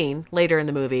fighting later in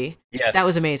the movie. Yes. That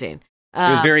was amazing. It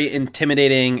was very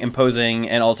intimidating, imposing,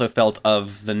 and also felt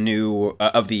of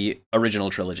the original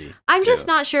trilogy. I'm just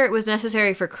not sure it was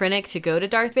necessary for Krennic to go to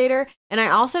Darth Vader, and I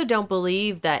also don't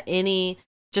believe that any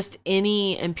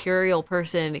Imperial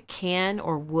person can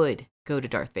or would go to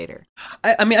Darth Vader.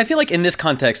 I mean, I feel like in this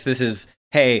context, this is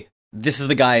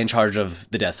the guy in charge of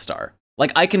the Death Star.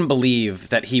 I can believe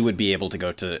that he would be able to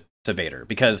go to Vader,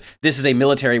 because this is a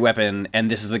military weapon, and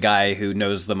this is the guy who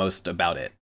knows the most about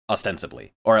it.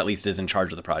 Ostensibly, or at least is in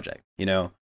charge of the project,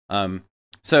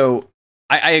 So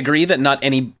I agree that not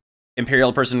any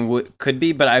Imperial person could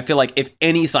be, but I feel like if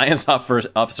any science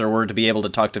officer were to be able to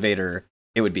talk to Vader,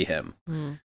 it would be him.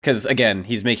 Because again,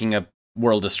 he's making a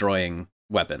world-destroying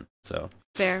weapon. So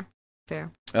fair.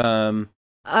 All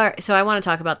right, so I want to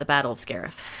talk about the Battle of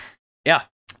Scarif. Yeah.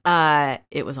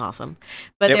 It was awesome,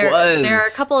 but there are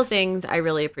a couple of things I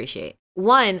really appreciate.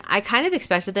 One, I kind of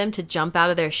expected them to jump out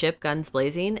of their ship guns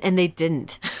blazing, and they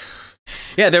didn't.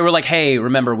 Yeah, they were like, hey,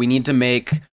 remember, we need to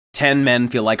make 10 men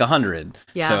feel like 100.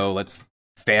 Yeah. So let's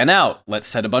fan out. Let's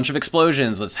set a bunch of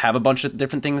explosions. Let's have a bunch of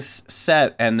different things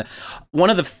set. And one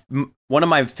of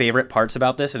my favorite parts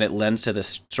about this, and it lends to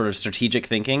this sort of strategic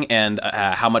thinking and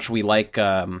how much we like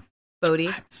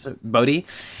Bodhi,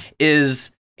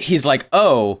 is he's like,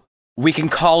 oh, we can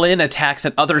call in attacks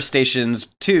at other stations,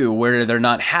 too, where they're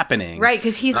not happening. Right,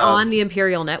 because he's on the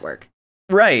Imperial network.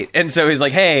 Right. And so he's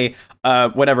like, hey,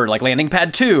 whatever, landing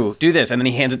pad 2, do this. And then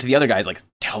he hands it to the other guys,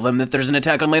 tell them that there's an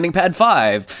attack on landing pad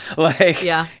 5.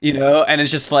 Yeah. And it's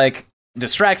just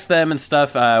distracts them and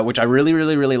stuff, which I really,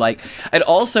 really, really like. It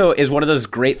also is one of those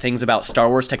great things about Star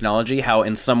Wars technology, how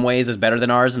in some ways is better than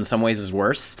ours, in some ways is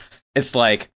worse. It's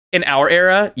in our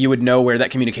era, you would know where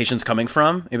that communication's coming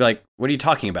from. You'd be like, what are you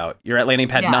talking about? You're at landing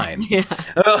pad 9. Yeah.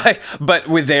 But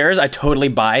with theirs, I totally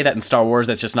buy that in Star Wars,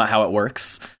 that's just not how it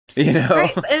works.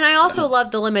 Right. And I also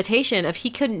love the limitation of he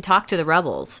couldn't talk to the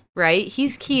rebels, right?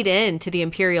 He's keyed in to the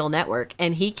Imperial network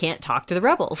and he can't talk to the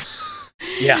rebels.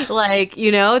 Yeah.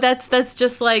 That's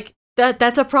just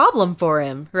that's a problem for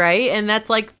him, right? And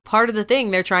that's part of the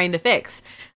thing they're trying to fix.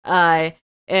 And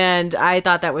I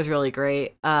thought that was really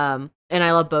great. And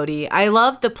I love Bodhi. I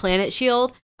love the planet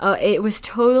shield. It was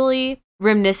totally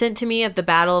reminiscent to me of the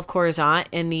Battle of Coruscant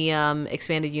in the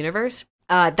expanded universe.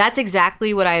 That's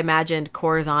exactly what I imagined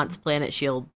Coruscant's planet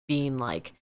shield being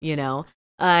like,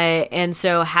 and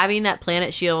so having that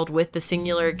planet shield with the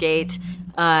singular gate,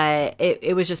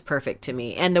 it was just perfect to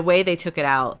me. And the way they took it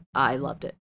out, I loved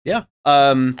it. Yeah.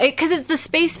 Because the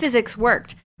space physics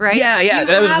worked, right? Yeah.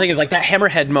 That was the thing, is that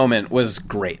Hammerhead moment was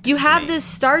great. You have this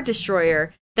Star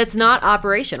Destroyer that's not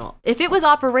operational. If it was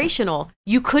operational,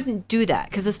 you couldn't do that,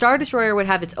 because the Star Destroyer would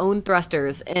have its own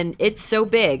thrusters, and it's so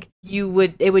big,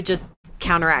 it would just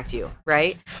counteract you,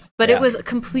 right? But It was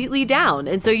completely down,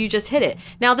 and so you just hit it.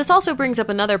 Now, this also brings up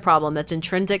another problem that's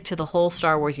intrinsic to the whole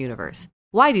Star Wars universe.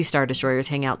 Why do Star Destroyers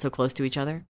hang out so close to each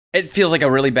other? It feels like a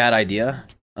really bad idea.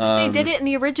 They did it in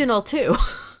the original, too.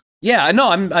 Yeah,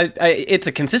 no, it's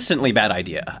a consistently bad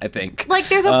idea, I think.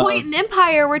 There's a point in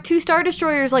Empire where 2 Star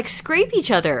Destroyers, scrape each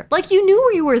other. You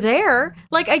knew you were there.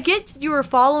 I get you were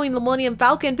following the Millennium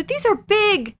Falcon, but these are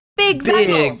big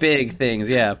vessels. Big things,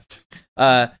 yeah.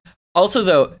 Also,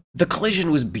 though, the collision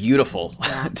was beautiful,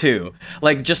 too.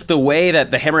 Just the way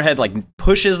that the Hammerhead,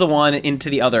 pushes the one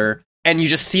into the other, and you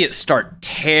just see it start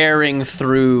tearing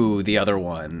through the other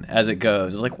one as it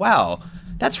goes. It's wow.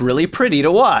 That's really pretty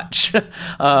to watch.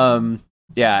 And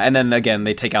then again,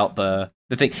 they take out the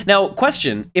thing. Now,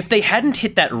 question, if they hadn't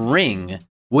hit that ring,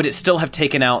 would it still have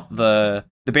taken out the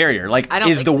the barrier? Like,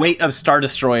 is the weight of Star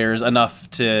Destroyers enough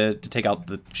to take out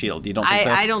the shield? You don't think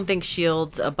so? I don't think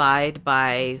shields abide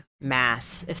by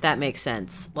mass, if that makes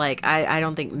sense. Like, I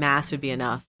don't think mass would be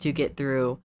enough to get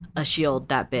through a shield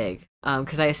that big.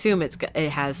 Because I assume it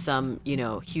has some,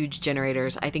 huge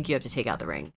generators. I think you have to take out the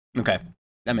ring. Okay.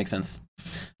 That makes sense.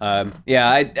 I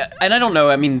don't know.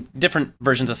 I mean, different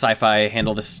versions of sci-fi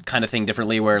handle this kind of thing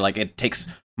differently, where like it takes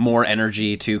more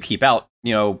energy to keep out,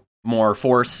 more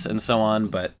force and so on.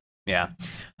 But yeah,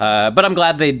 but I'm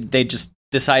glad they just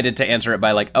decided to answer it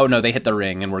by like, oh no, they hit the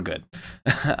ring and we're good.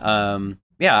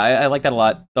 I like that a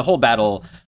lot. The whole battle,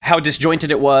 how disjointed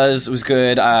it was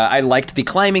good. I liked the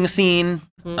climbing scene.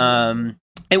 Mm-hmm.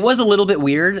 It was a little bit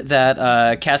weird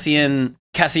that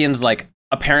Cassian's like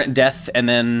apparent death and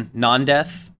then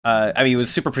non-death. It was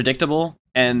super predictable,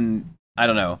 and I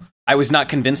don't know. I was not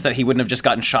convinced that he wouldn't have just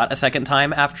gotten shot a second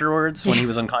time afterwards when he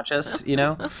was unconscious. I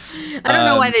don't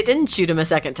know why they didn't shoot him a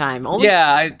second time.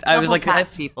 I was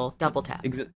like, people double tap.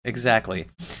 Exactly.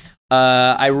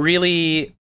 I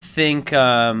really think.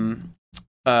 Against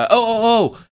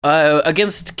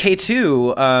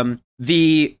K2,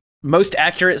 the most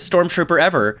accurate stormtrooper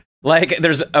ever. Like,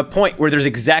 there's a point where there's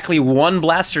exactly one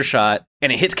blaster shot,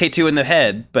 and it hits K2 in the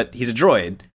head, but he's a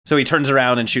droid. So he turns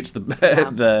around and shoots the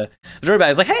droid guy.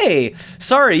 He's like, hey,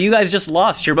 sorry, you guys just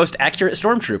lost your most accurate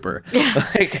stormtrooper.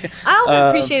 Yeah. I also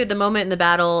appreciated the moment in the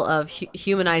battle of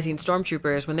humanizing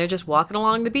stormtroopers when they're just walking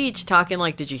along the beach talking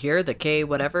like, did you hear the K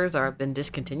whatevers have been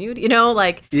discontinued?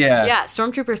 Yeah,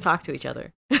 stormtroopers talk to each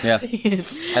other. Yeah,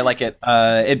 I like it.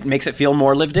 It makes it feel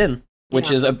more lived in. Which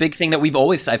is a big thing that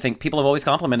I think people have always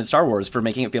complimented Star Wars for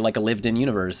making it feel like a lived-in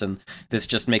universe, and this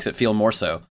just makes it feel more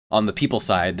so on the people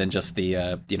side than just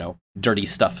the dirty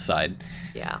stuff side.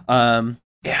 Yeah. I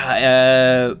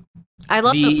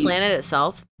love the planet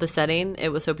itself, the setting. It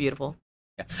was so beautiful.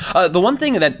 Yeah. The one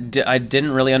thing that I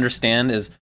didn't really understand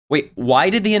is, wait, why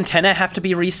did the antenna have to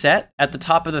be reset at the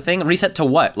top of the thing? Reset to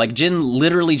what? Like, Jyn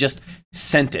literally just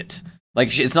sent it.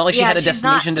 Like, it's not like she had a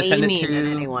destination to send it to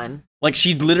anyone. Like,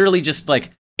 she literally just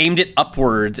like aimed it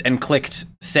upwards and clicked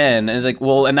send, and it's like,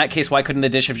 well, in that case, why couldn't the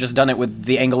dish have just done it with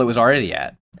the angle it was already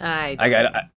at?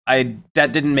 That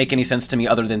didn't make any sense to me,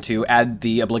 other than to add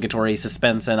the obligatory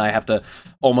suspense, and I have to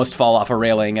almost fall off a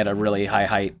railing at a really high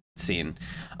height scene.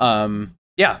 What's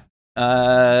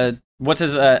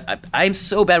his? I'm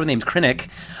so bad with names. Krennic.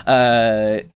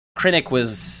 Krennic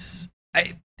was.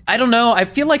 I don't know. I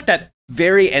feel like that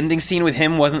very ending scene with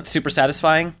him wasn't super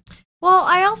satisfying. Well,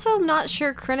 I also am not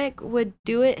sure Krennic would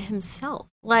do it himself.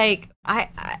 Like, I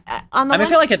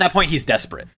feel like at that point he's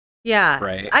desperate. Yeah.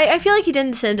 Right. I feel like he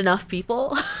didn't send enough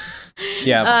people.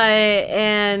 Yeah.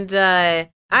 I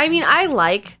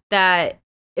like that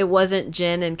it wasn't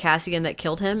Jyn and Cassian that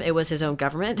killed him. It was his own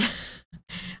government.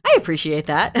 I appreciate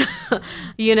that,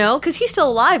 because he's still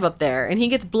alive up there and he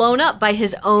gets blown up by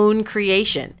his own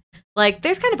creation. Like,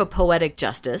 there's kind of a poetic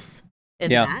justice in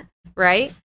that,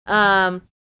 right?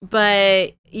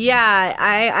 But yeah,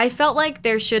 I felt like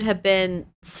there should have been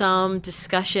some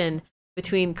discussion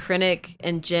between Krennic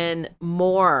and Jyn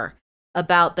more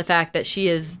about the fact that she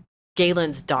is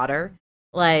Galen's daughter.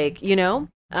 Like, that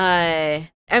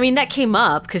came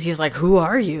up because he was like, who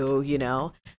are you,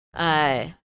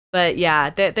 But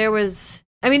yeah, there was,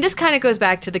 this kind of goes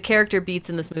back to the character beats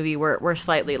in this movie were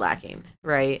slightly lacking,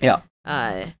 right? Yeah.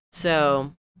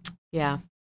 So, yeah.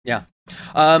 Yeah.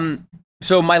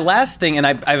 So my last thing, and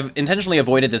I've intentionally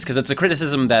avoided this because it's a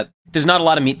criticism that there's not a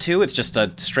lot of meat to. It's just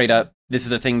a straight up, this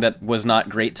is a thing that was not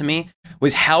great to me,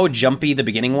 was how jumpy the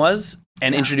beginning was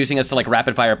and introducing us to like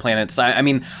rapid fire planets. I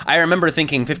remember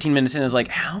thinking 15 minutes in, I was like,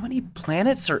 how many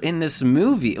planets are in this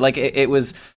movie? Like it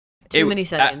was too many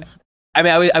settings.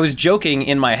 I was joking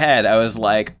in my head. I was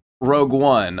like, Rogue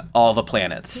One, all the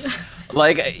planets.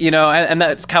 And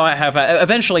that's how I have.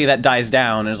 Eventually, that dies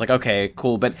down, and it's like, okay,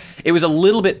 cool. But it was a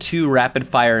little bit too rapid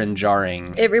fire and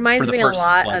jarring. It reminds me a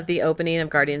lot of the opening of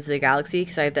Guardians of the Galaxy,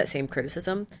 because I have that same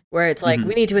criticism, where it's like,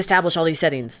 we need to establish all these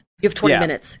settings. You have 20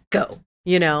 minutes. Go.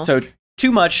 So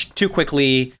too much, too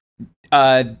quickly.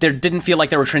 There didn't feel like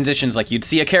there were transitions. Like, you'd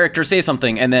see a character say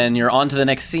something, and then you're on to the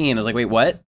next scene. I was like, wait,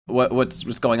 what?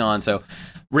 What's going on? So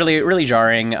really, really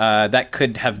jarring. That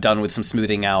could have done with some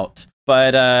smoothing out.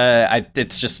 But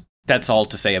it's just, that's all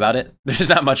to say about it. There's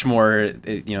not much more,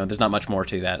 there's not much more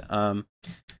to that.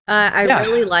 I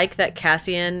really like that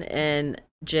Cassian and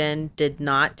Jyn did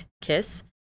not kiss.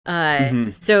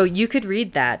 So you could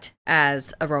read that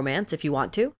as a romance if you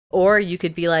want to, or you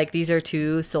could be like, these are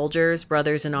two soldiers,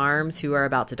 brothers in arms, who are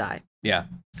about to die. Yeah.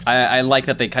 I like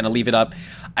that they kind of leave it up.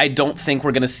 I don't think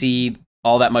we're going to see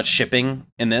all that much shipping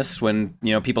in this when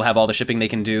people have all the shipping they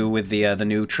can do with the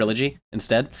new trilogy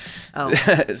instead. Oh,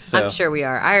 so. I'm sure we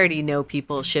are. I already know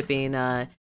people shipping Chirrut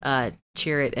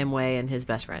Imwe and his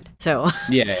best friend. So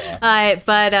yeah.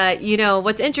 But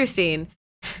what's interesting,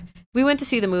 we went to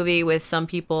see the movie with some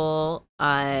people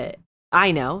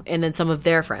I know, and then some of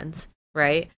their friends,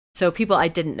 right? So people I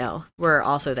didn't know were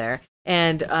also there.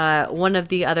 And one of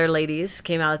the other ladies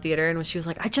came out of the theater and she was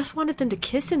like, I just wanted them to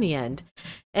kiss in the end.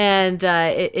 And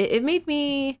it made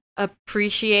me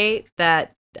appreciate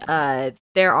that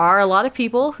there are a lot of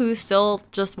people who still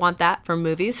just want that from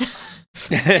movies.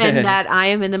 And that I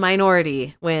am in the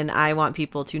minority when I want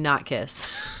people to not kiss.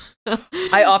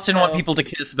 I often want people to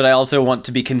kiss, but I also want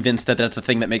to be convinced that that's a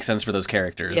thing that makes sense for those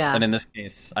characters. Yeah. And in this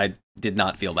case, I did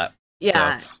not feel that.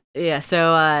 Yeah. So. Yeah.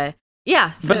 So,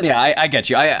 yeah. So, but yeah, I get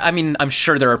you. I mean, I'm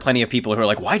sure there are plenty of people who are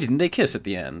like, why didn't they kiss at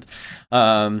the end?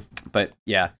 But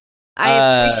yeah.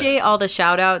 I appreciate all the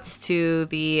shout outs to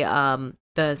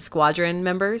the squadron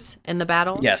members in the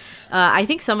battle. Yes. I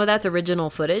think some of that's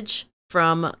original footage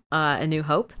from A New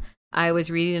Hope. I was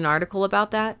reading an article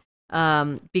about that.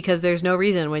 Because there's no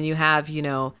reason when you have,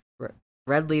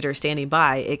 Red Leader standing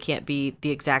by, it can't be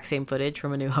the exact same footage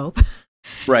from A New Hope.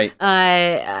 Right.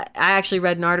 I actually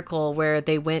read an article where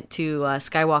they went to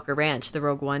Skywalker Ranch, the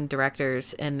Rogue One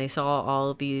directors, and they saw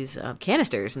all these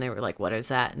canisters, and they were like, what is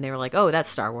that? And they were like, oh, that's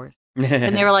Star Wars.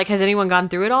 And they were like, has anyone gone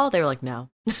through it all? They were like, no.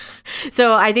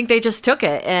 So I think they just took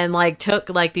it and took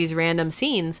these random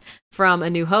scenes from A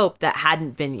New Hope that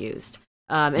hadn't been used.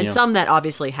 And some that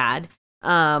obviously had.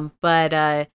 But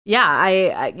I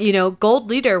Gold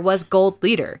Leader was Gold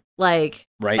Leader. Right.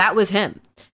 That was him.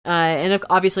 And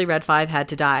obviously Red 5 had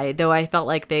to die, though I felt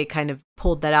like they kind of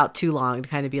pulled that out too long to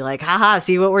kind of be like, haha,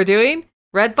 see what we're doing?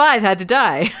 Red 5 had to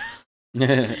die.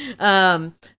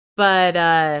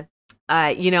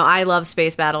 I love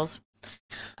space battles.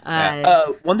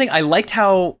 One thing, I liked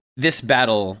how this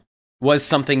battle was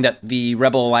something that the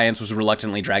Rebel Alliance was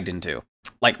reluctantly dragged into.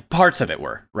 Parts of it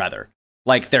were, rather.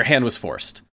 Their hand was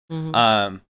forced.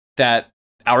 Mm-hmm. That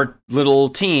our little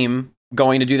team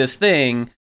going to do this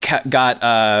thing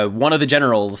got one of the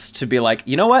generals to be like,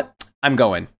 you know what? I'm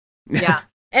going. Yeah.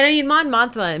 And I mean, Mon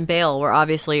Mothma and Bail were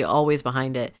obviously always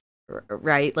behind it,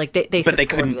 right? They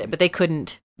supported it, but they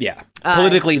couldn't. Yeah.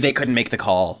 Politically, they couldn't make the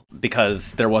call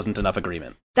because there wasn't enough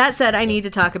agreement. That said, I need to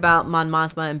talk about Mon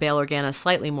Mothma and Bail Organa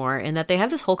slightly more, in that they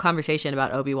have this whole conversation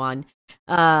about Obi-Wan.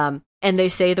 And they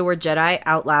say the word Jedi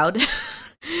out loud.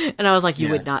 And I was like, you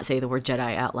would not say the word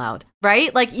Jedi out loud,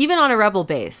 right? Even on a rebel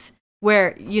base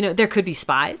where, there could be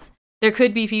spies. There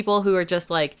could be people who are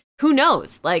just who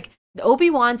knows?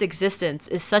 Obi-Wan's existence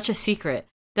is such a secret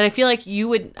that I feel like you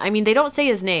would, I mean, they don't say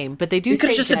his name, but they do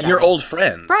say just Jedi. Said your old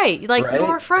friend. Right.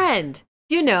 Your friend,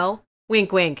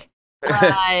 wink, wink.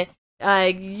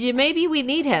 Maybe we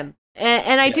need him.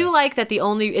 And I do like that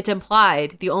it's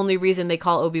implied the only reason they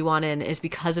call Obi-Wan in is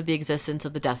because of the existence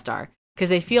of the Death Star. Because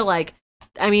they feel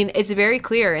it's very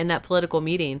clear in that political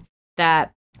meeting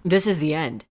that this is the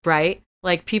end, right?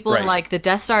 People are the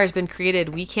Death Star has been created,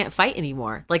 we can't fight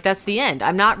anymore. That's the end.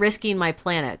 I'm not risking my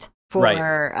planet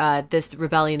for this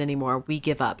rebellion anymore. We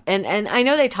give up. And I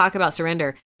know they talk about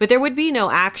surrender, but there would be no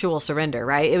actual surrender,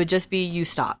 right? It would just be you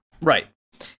stop. Right.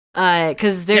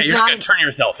 Because there's you're not going to turn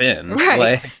yourself in.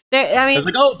 Right. It's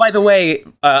oh, by the way,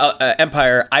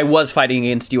 Empire, I was fighting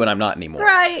against you and I'm not anymore.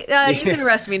 Right. You can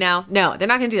arrest me now. No, they're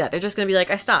not going to do that. They're just going to be like,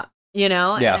 I stop,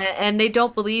 Yeah. And they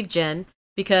don't believe Jyn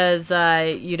because,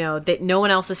 no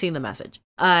one else has seen the message.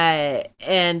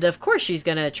 And of course she's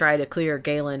going to try to clear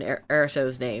Galen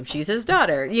Erso's name. She's his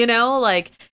daughter,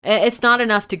 it's not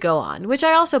enough to go on, which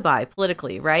I also buy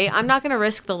politically, right? I'm not going to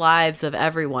risk the lives of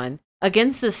everyone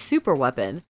against this super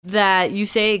weapon that you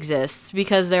say exists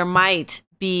because there might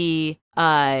be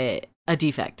a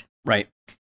defect. Right.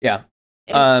 Yeah.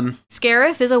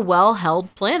 Scarif is a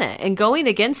well-held planet, and going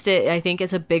against it, I think,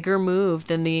 is a bigger move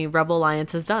than the Rebel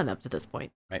Alliance has done up to this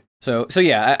point. Right. So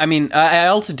yeah, I mean, I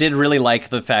also did really like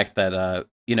the fact that,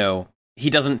 he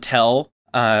doesn't tell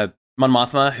Mon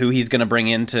Mothma who he's going to bring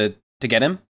in to get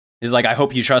him. He's like, I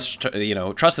hope you trust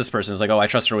this person. It's like, oh, I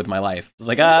trust her with my life. It's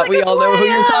like, we all know who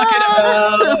you're talking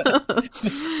about.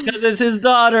 Because it's his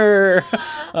daughter.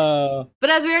 But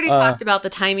as we already talked about, the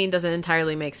timing doesn't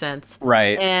entirely make sense.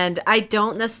 Right. And I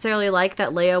don't necessarily like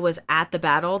that Leia was at the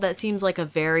battle. That seems like a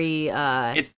very...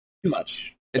 it's too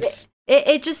much.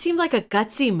 It just seemed like a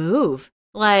gutsy move.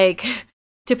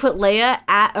 to put Leia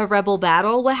at a rebel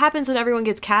battle. What happens when everyone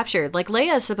gets captured? Like,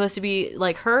 Leia is supposed to be,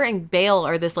 like, her and Bail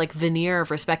are this, like, veneer of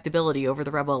respectability over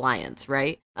the Rebel Alliance,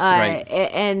 right? Right.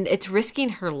 And it's risking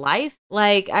her life.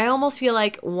 Like, I almost feel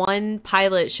like one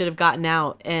pilot should have gotten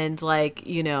out and, like,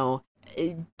 you know,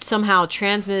 somehow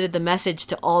transmitted the message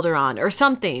to Alderaan or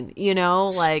something, you know,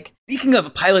 like. Speaking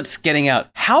of pilots getting out,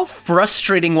 how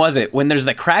frustrating was it when there's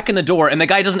the crack in the door and the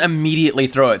guy doesn't immediately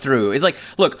throw it through? It's like,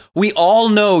 look, we all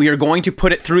know you're going to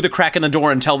put it through the crack in the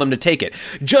door and tell them to take it.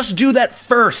 Just do that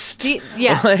first.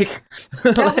 Yeah. Like,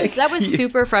 that was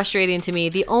super frustrating to me.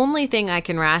 The only thing I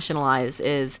can rationalize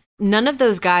is none of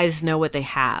those guys know what they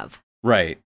have.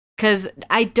 Right. Because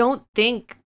I don't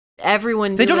think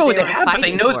everyone they don't know what they were have, but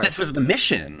they know for. that this was the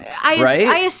mission. Right?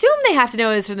 I assume they have to know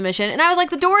it's for the mission. And I was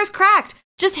like, the door is cracked.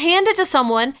 Just hand it to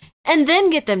someone and then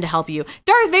get them to help you.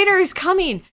 Darth Vader is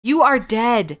coming. You are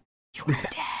dead. You are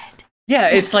dead. Yeah,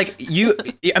 it's like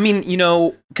I mean, you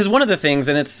know, because one of the things,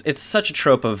 and it's such a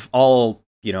trope of all,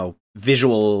 you know,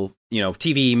 visual, you know,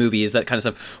 TV movies, that kind of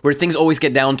stuff, where things always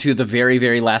get down to the very,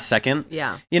 very last second.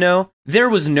 Yeah. You know, there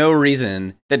was no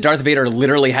reason that Darth Vader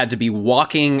literally had to be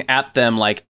walking at them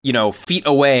like, you know, feet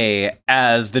away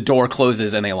as the door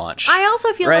closes and they launch. I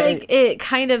also feel like it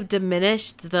kind of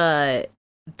diminished the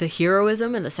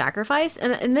heroism and the sacrifice.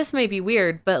 And this may be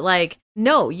weird, but like,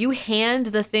 no, you hand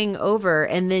the thing over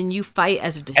and then you fight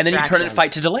as a distraction. And then you turn and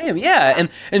fight to delay him. Yeah.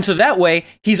 And so that way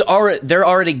they're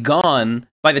already gone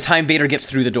by the time Vader gets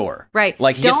through the door. Right.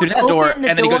 Like he gets through that door and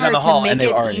then he goes down the hall and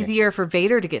they're already easier for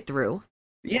Vader to get through.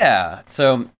 Yeah.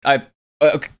 So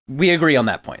we agree on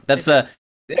that point. That's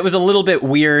it was a little bit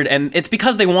weird, and it's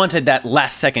because they wanted that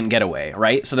last second getaway,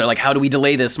 right? So they're like, how do we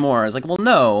delay this more? I was like, well,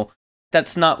 no,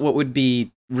 that's not what would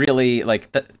be really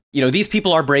like that. You know, these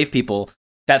people are brave people.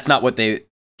 That's not what they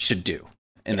should do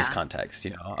in this context,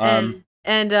 you know?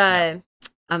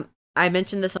 I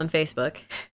mentioned this on Facebook,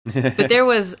 but there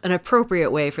was an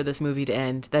appropriate way for this movie to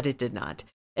end that it did not.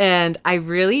 And I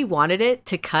really wanted it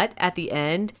to cut at the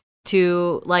end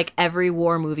to like every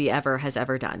war movie ever has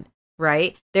ever done.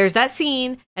 Right? There's that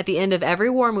scene at the end of every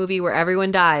war movie where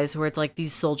everyone dies, where it's like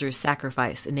these soldiers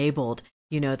sacrifice, enabled,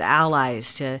 you know, the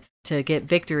Allies to get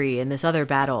victory in this other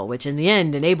battle, which in the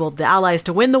end enabled the Allies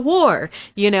to win the war,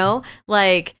 you know?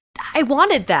 Like, I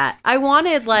wanted that. I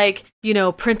wanted, like, you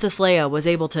know, Princess Leia was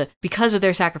able to, because of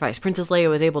their sacrifice, Princess Leia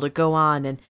was able to go on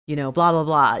and, you know, blah, blah,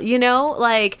 blah, you know?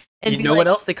 Like, and you know what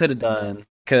else they could have done?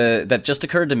 That just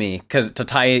occurred to me, because to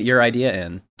tie your idea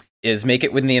in, is make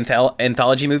it with the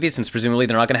anthology movies, since presumably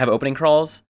they're not going to have opening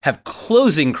crawls, have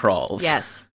closing crawls.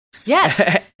 Yes.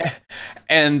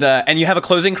 And you have a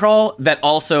closing crawl that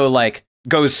also like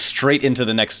goes straight into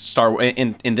the next Star Wars,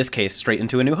 in this case, straight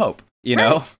into A New Hope, you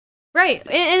know? Right.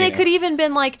 And it could even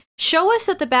been like, show us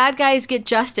that the bad guys get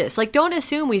justice. Like, don't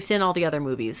assume we've seen all the other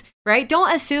movies, right?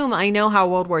 Don't assume I know how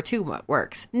World War II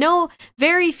works. No,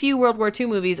 very few World War II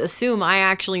movies assume I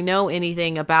actually know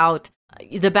anything about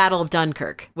the Battle of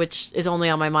Dunkirk, which is only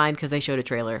on my mind because they showed a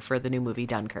trailer for the new movie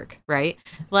Dunkirk, right?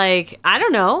 Like, I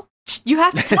don't know. You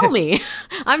have to tell me.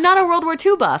 I'm not a World War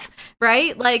II buff,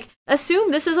 right? Like,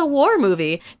 assume this is a war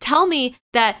movie. Tell me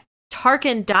that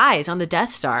Tarkin dies on the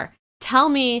Death Star. Tell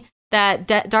me that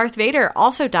Darth Vader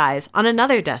also dies on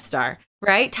another Death Star,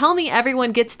 right? Tell me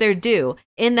everyone gets their due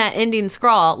in that ending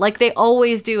scrawl like they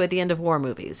always do at the end of war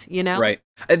movies, you know? Right.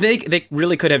 They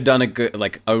really could have done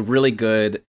a really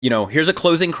good, you know, here's a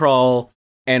closing crawl,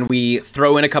 and we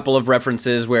throw in a couple of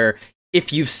references where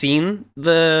if you've seen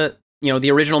the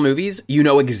original movies, you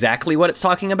know exactly what it's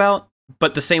talking about.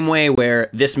 But the same way where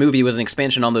this movie was an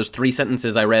expansion on those 3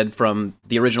 sentences I read from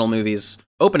the original movie's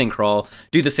opening crawl,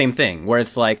 do the same thing, where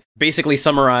it's like basically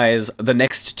summarize the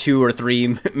next 2 or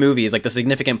 3 movies, like the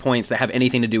significant points that have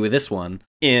anything to do with this one,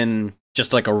 in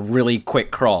just like a really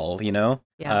quick crawl, you know?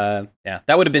 Yeah.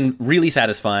 That would have been really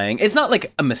satisfying. It's not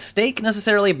like a mistake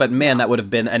necessarily, but man, that would have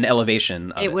been an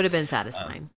elevation. It would have been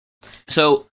satisfying.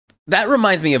 So that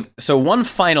reminds me of, one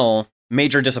final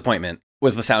major disappointment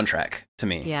was the soundtrack to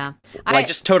me. Yeah. Like,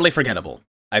 just totally forgettable,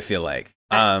 I feel like.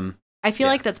 I feel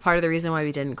like that's part of the reason why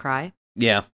we didn't cry.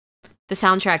 Yeah. The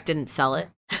soundtrack didn't sell it.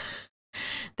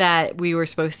 That we were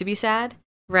supposed to be sad,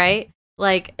 right?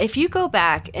 Like, if you go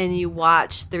back and you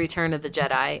watch The Return of the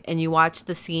Jedi and you watch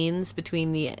the scenes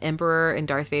between the Emperor and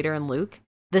Darth Vader and Luke,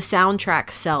 the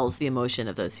soundtrack sells the emotion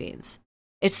of those scenes.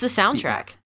 It's the soundtrack.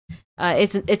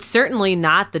 It's certainly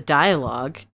not the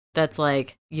dialogue that's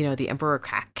like, you know, the Emperor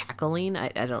cackling. I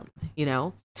don't, you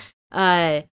know.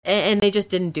 And they just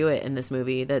didn't do it in this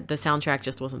movie. The soundtrack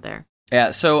just wasn't there.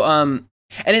 Yeah, so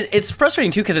And it's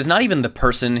frustrating too because it's not even the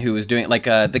person who is doing like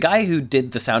the guy who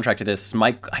did the soundtrack to this,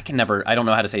 Mike. I don't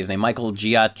know how to say his name, Michael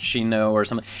Giacchino or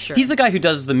something. Sure. He's the guy who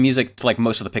does the music to like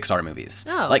most of the Pixar movies.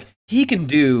 Oh, like he can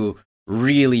do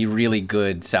really, really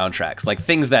good soundtracks. Like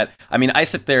things that I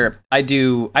sit there, I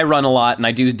run a lot and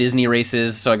I do Disney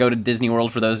races, so I go to Disney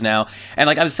World for those now. And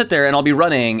like I would sit there and I'll be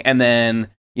running, and then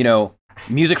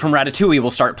music from Ratatouille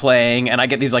will start playing, and I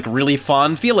get these like really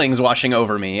fond feelings washing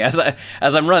over me as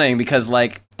I'm running, because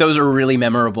like those are really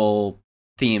memorable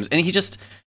themes. And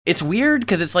it's weird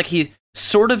because it's like he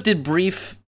sort of did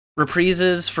brief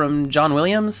reprises from John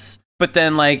Williams, but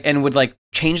then like and would like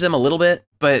change them a little bit,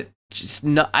 but just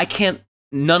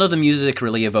none of the music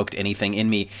really evoked anything in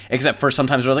me, except for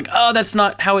sometimes where I was like, oh, that's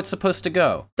not how it's supposed to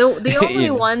go. The only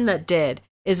one that did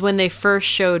is when they first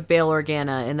showed Bail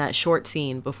Organa in that short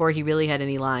scene before he really had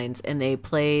any lines, and they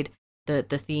played the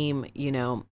theme,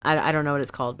 I don't know what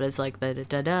it's called, but it's like the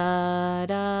da da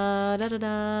da da da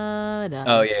da da.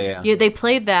 Oh yeah. They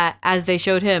played that as they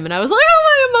showed him, and I was like, oh,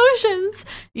 my emotions,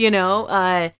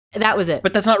 that was it.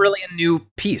 But that's not really a new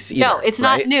piece either. No, it's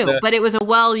not new, but it was a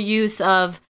well use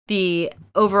of the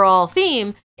overall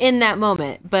theme in that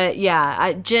moment. But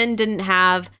yeah, Jin didn't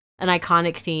have an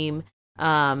iconic theme.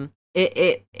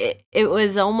 It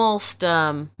was almost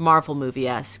Marvel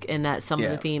movie-esque in that some of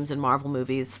the themes in Marvel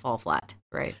movies fall flat,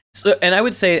 right? So, and I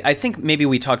would say, I think maybe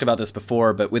we talked about this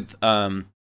before, but with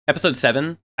Episode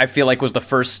 7, I feel like was the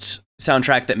first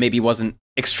soundtrack that maybe wasn't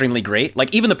extremely great.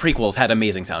 Like even the prequels had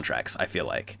amazing soundtracks, I feel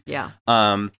like. Yeah.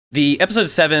 The Episode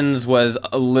 7's was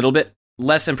a little bit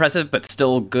less impressive, but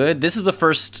still good. This is the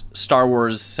first Star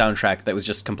Wars soundtrack that was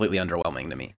just completely underwhelming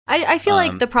to me. I feel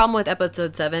like the problem with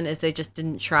Episode 7 is they just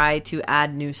didn't try to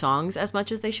add new songs as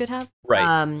much as they should have.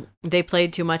 Right. They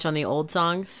played too much on the old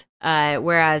songs,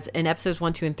 whereas in Episodes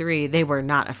 1, 2, and 3, they were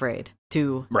not afraid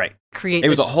to create. It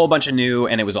was a whole bunch of new,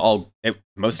 and it was almost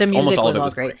all of it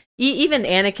was great. Even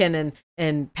Anakin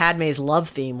and Padme's love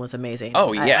theme was amazing.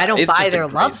 Oh yeah, I don't buy their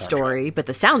love story, but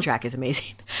the soundtrack is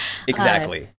amazing.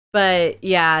 Exactly. But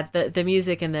yeah, the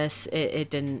music in this, it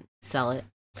didn't sell it.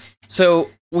 So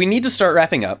we need to start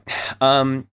wrapping up.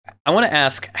 I want to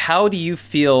ask, how do you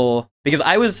feel? Because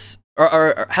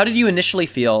or how did you initially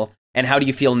feel, and how do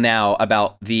you feel now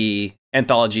about the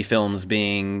anthology films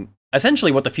being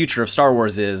essentially what the future of Star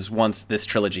Wars is once this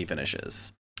trilogy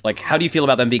finishes? Like, how do you feel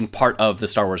about them being part of the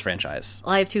Star Wars franchise?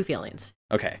 Well, I have two feelings.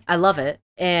 Okay. I love it,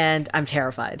 and I'm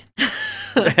terrified.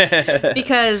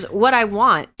 Because what I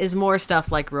want is more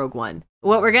stuff like Rogue One.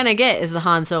 What we're going to get is the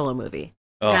Han Solo movie.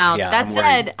 Oh, now, yeah, that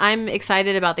said, I'm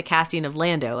excited about the casting of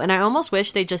Lando, and I almost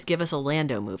wish they'd just give us a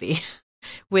Lando movie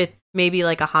with maybe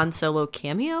like a Han Solo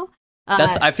cameo.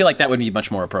 I feel like that would be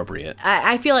much more appropriate.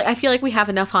 I feel like we have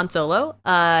enough Han Solo.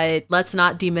 Let's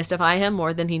not demystify him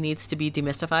more than he needs to be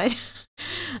demystified.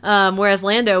 Whereas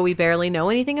Lando, we barely know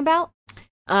anything about.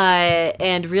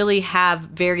 And really have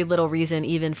very little reason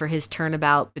even for his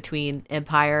turnabout between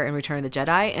Empire and Return of the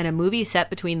Jedi. And a movie set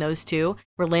between those two,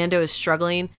 where Lando is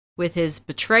struggling with his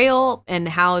betrayal and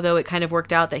how, though it kind of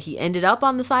worked out that he ended up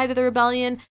on the side of the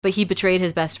rebellion, but he betrayed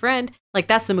his best friend. Like,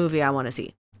 that's the movie I want to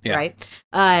see, right?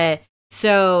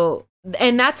 So,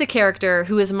 and that's a character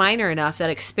who is minor enough that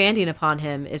expanding upon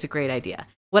him is a great idea.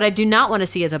 What I do not want to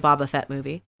see is a Boba Fett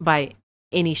movie by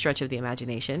any stretch of the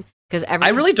imagination. I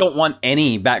really don't want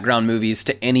any background movies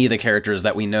to any of the characters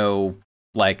that we know.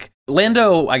 Like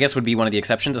Lando, I guess would be one of the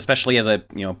exceptions, especially as a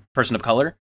person of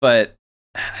color. But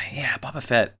yeah, Boba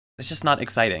Fett, it's just not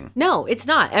exciting. No, it's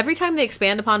not. Every time they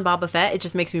expand upon Boba Fett, it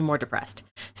just makes me more depressed.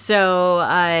 So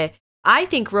I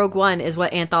think Rogue One is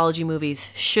what anthology movies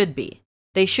should be.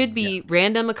 They should be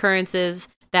random occurrences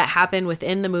that happen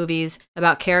within the movies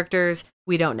about characters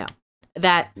we don't know,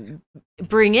 that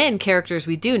bring in characters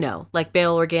we do know, like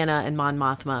Bail Organa and Mon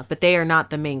Mothma, but they are not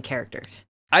the main characters.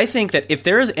 I think that if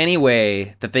there is any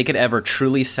way that they could ever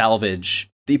truly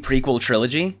salvage the prequel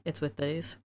trilogy, it's with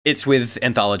these. It's with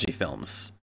anthology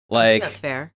films. Like, that's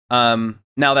fair.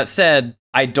 Now that said,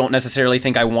 I don't necessarily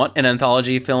think I want an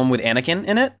anthology film with Anakin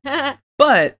in it.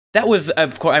 But that was,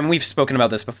 of course, we've spoken about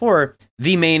this before.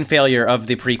 The main failure of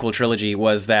the prequel trilogy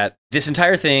was that this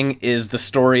entire thing is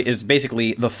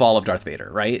basically the fall of Darth Vader,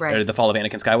 right? Or the fall of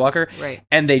Anakin Skywalker. Right.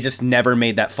 And they just never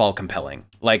made that fall compelling.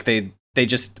 Like the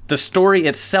story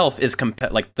itself is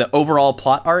like the overall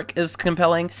plot arc is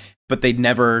compelling, but they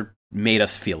never made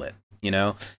us feel it,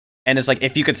 And it's like,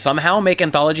 if you could somehow make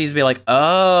anthologies be like,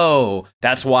 oh,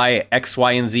 that's why X,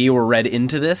 Y, and Z were read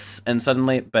into this, and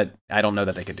suddenly, but I don't know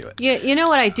that they could do it. Yeah, you know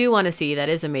what I do want to see that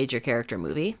is a major character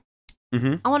movie?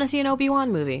 Mm-hmm. I want to see an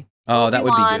Obi-Wan movie. Oh, that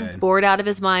would be good. Bored out of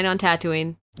his mind on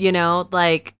Tatooine.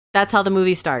 Like, that's how the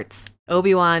movie starts.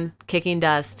 Obi-Wan kicking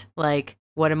dust. Like,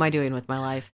 what am I doing with my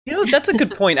life? That's a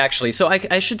good point, actually. So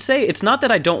I should say it's not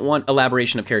that I don't want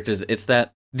elaboration of characters. It's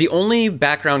that the only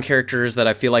background characters that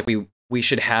I feel like we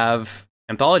should have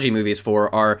anthology movies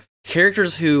for are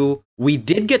characters who we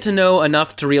did get to know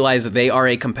enough to realize that they are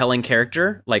a compelling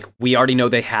character. Like, we already know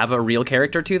they have a real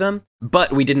character to them,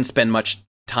 but we didn't spend much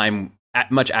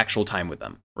actual time with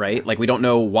them, right? Like, we don't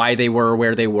know why they were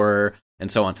where they were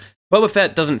and so on. Boba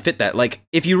Fett doesn't fit that. Like,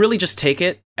 if you really just take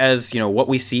it as, what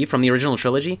we see from the original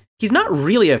trilogy, he's not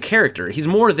really a character. He's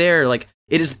more there, like,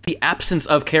 it is the absence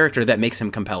of character that makes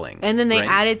him compelling. And then they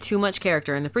added too much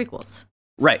character in the prequels.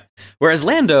 Right. Whereas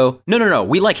Lando, no,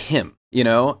 we like him,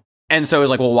 And so it was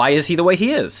like, well, why is he the way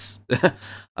he is?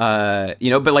 But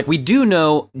like, we do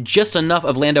know just enough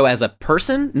of Lando as a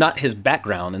person, not his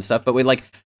background and stuff, but we like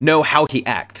know how he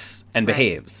acts and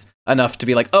behaves enough to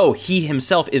be like, oh, he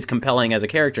himself is compelling as a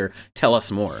character. Tell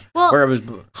us more. Well,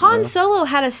 Han Solo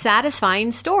had a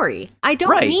satisfying story. I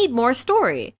don't need more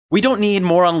story. We don't need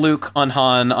more on Luke, on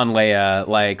Han, on Leia.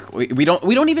 Like, we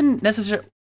don't even necessarily.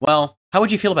 Well, how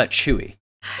would you feel about Chewie?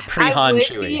 Pre-Han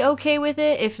Chewie. I would be okay with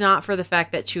it if not for the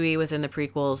fact that Chewie was in the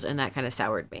prequels and that kind of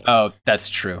soured me. Oh, that's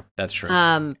true.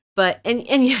 But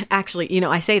actually,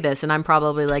 I say this and I'm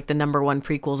probably like the number one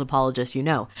prequels apologist,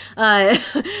 but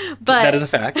that is a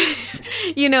fact.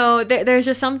 There's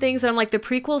just some things that I'm like, the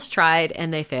prequels tried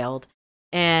and they failed.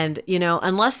 And,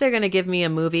 unless they're going to give me a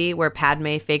movie where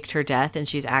Padme faked her death and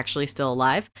she's actually still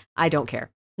alive, I don't care.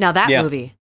 Now that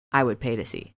movie I would pay to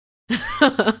see.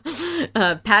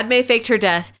 Padme faked her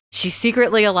death. She's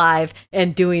secretly alive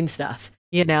and doing stuff,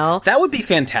 That would be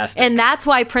fantastic. And that's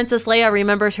why Princess Leia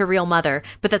remembers her real mother,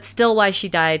 but that's still why she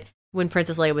died when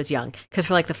Princess Leia was young. Because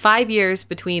for like the 5 years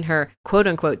between her quote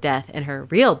unquote death and her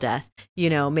real death,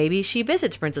 maybe she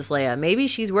visits Princess Leia. Maybe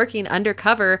she's working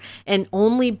undercover and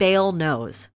only Bail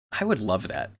knows. I would love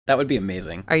that. That would be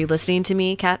amazing. Are you listening to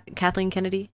me, Kathleen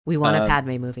Kennedy? We want a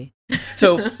Padme movie.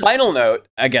 So, final note,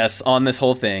 I guess, on this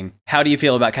whole thing. How do you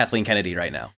feel about Kathleen Kennedy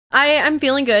right now? I'm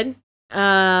feeling good. This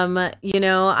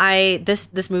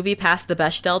movie passed the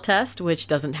Bechdel test, which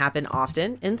doesn't happen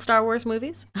often in Star Wars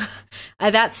movies.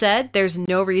 That said, there's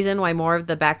no reason why more of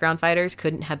the background fighters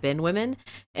couldn't have been women.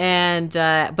 And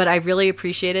but I really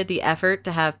appreciated the effort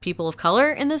to have people of color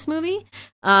in this movie.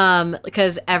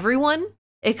 Because everyone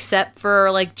except for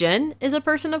like Jen is a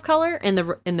person of color in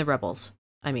the Rebels.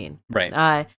 I mean,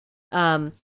 right.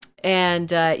 Even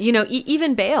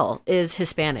Bale is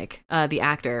Hispanic, the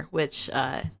actor, which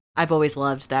I've always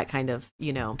loved that kind of,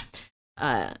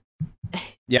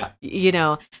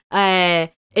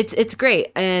 it's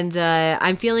great. And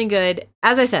I'm feeling good.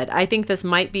 As I said, I think this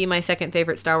might be my second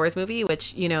favorite Star Wars movie,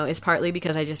 which, is partly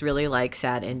because I just really like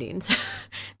sad endings.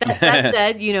 That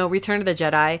said, Return of the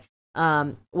Jedi,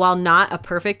 while not a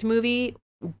perfect movie,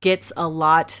 gets a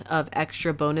lot of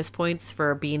extra bonus points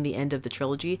for being the end of the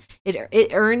trilogy. It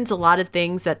earns a lot of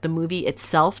things that the movie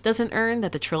itself doesn't earn,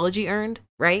 that the trilogy earned,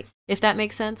 right? If that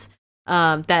makes sense.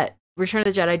 That Return of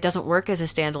the Jedi doesn't work as a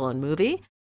standalone movie,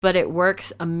 but it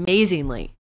works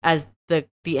amazingly as the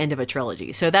end of a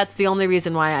trilogy. So that's the only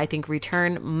reason why I think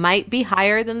Return might be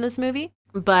higher than this movie.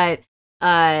 But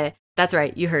that's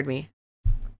right, you heard me.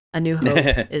 A New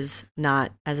Hope is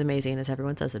not as amazing as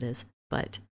everyone says it is,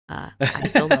 but I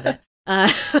still love it.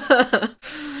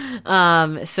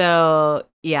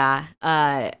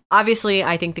 Obviously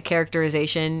I think the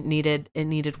characterization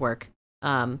needed work.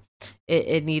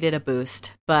 It needed a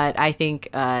boost, but I think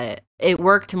it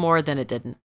worked more than it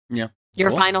didn't. Yeah.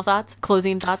 Your final thoughts?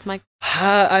 Closing thoughts, Mike?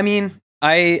 I mean,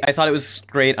 I thought it was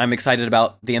great. I'm excited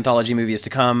about the anthology movies to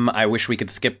come. I wish we could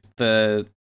skip the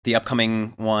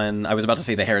upcoming one. I was about to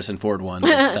say the Harrison Ford one,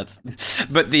 but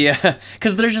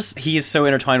because they're just, he's so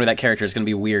intertwined with that character, it's going to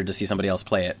be weird to see somebody else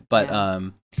play it. But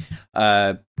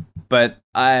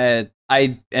I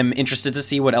am interested to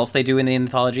see what else they do in the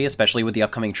anthology, especially with the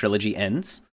upcoming trilogy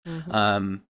ends.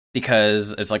 Mm-hmm.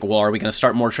 Because it's like, well, are we going to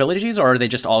start more trilogies, or are they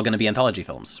just all going to be anthology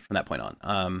films from that point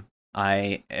on?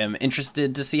 I am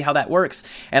interested to see how that works,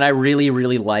 and I really,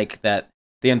 really like that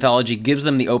the anthology gives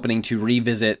them the opening to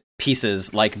revisit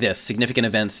pieces like this, significant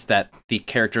events that the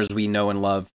characters we know and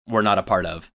love were not a part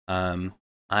of. I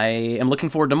am looking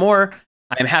forward to more.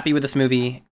 I am happy with this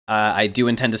movie. I do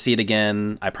intend to see it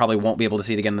again. I probably won't be able to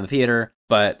see it again in the theater,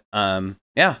 but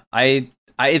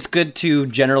it's good to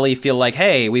generally feel like,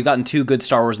 hey, we've gotten 2 good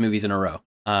Star Wars movies in a row.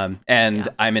 I'm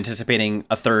anticipating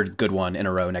a 3rd good one in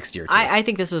a row next year, too. I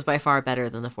think this was by far better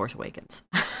than The Force Awakens.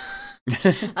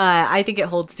 I think it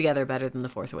holds together better than The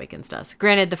Force Awakens does.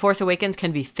 Granted, The Force Awakens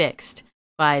can be fixed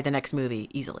by the next movie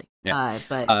easily. Yeah.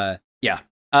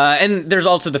 And there's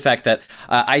also the fact that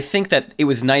I think that it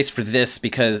was nice for this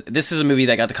because this is a movie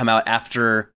that got to come out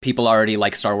after people already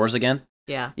like Star Wars again.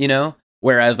 Yeah. You know?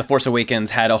 Whereas The Force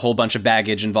Awakens had a whole bunch of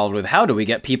baggage involved with how do we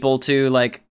get people to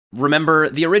like remember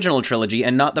the original trilogy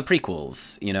and not the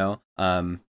prequels, you know?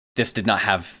 This did not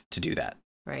have to do that.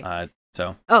 Right.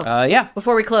 Yeah.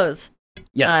 Before we close,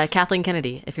 yes, Kathleen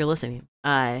Kennedy, if you're listening,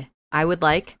 I would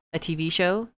like a TV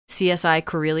show, CSI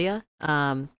Corellia.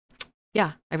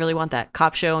 Yeah, I really want that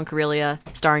cop show on Corellia,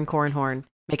 starring Corran Horn.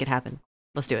 Make it happen.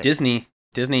 Let's do it. Disney,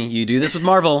 you do this with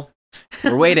Marvel.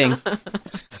 We're waiting.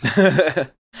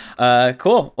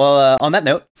 Cool. Well, on that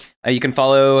note, you can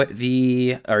follow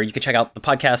you can check out the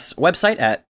podcast's website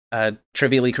at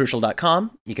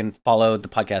triviallycrucial.com. You can follow the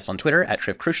podcast on Twitter at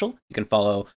TrivCrucial. You can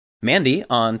follow Mandy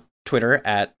on Twitter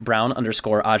at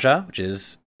Brown_Aja, which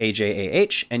is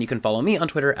AJAH. And you can follow me on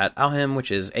Twitter at Auhim,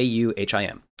 which is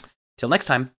AUHIM. Till next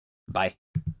time, bye.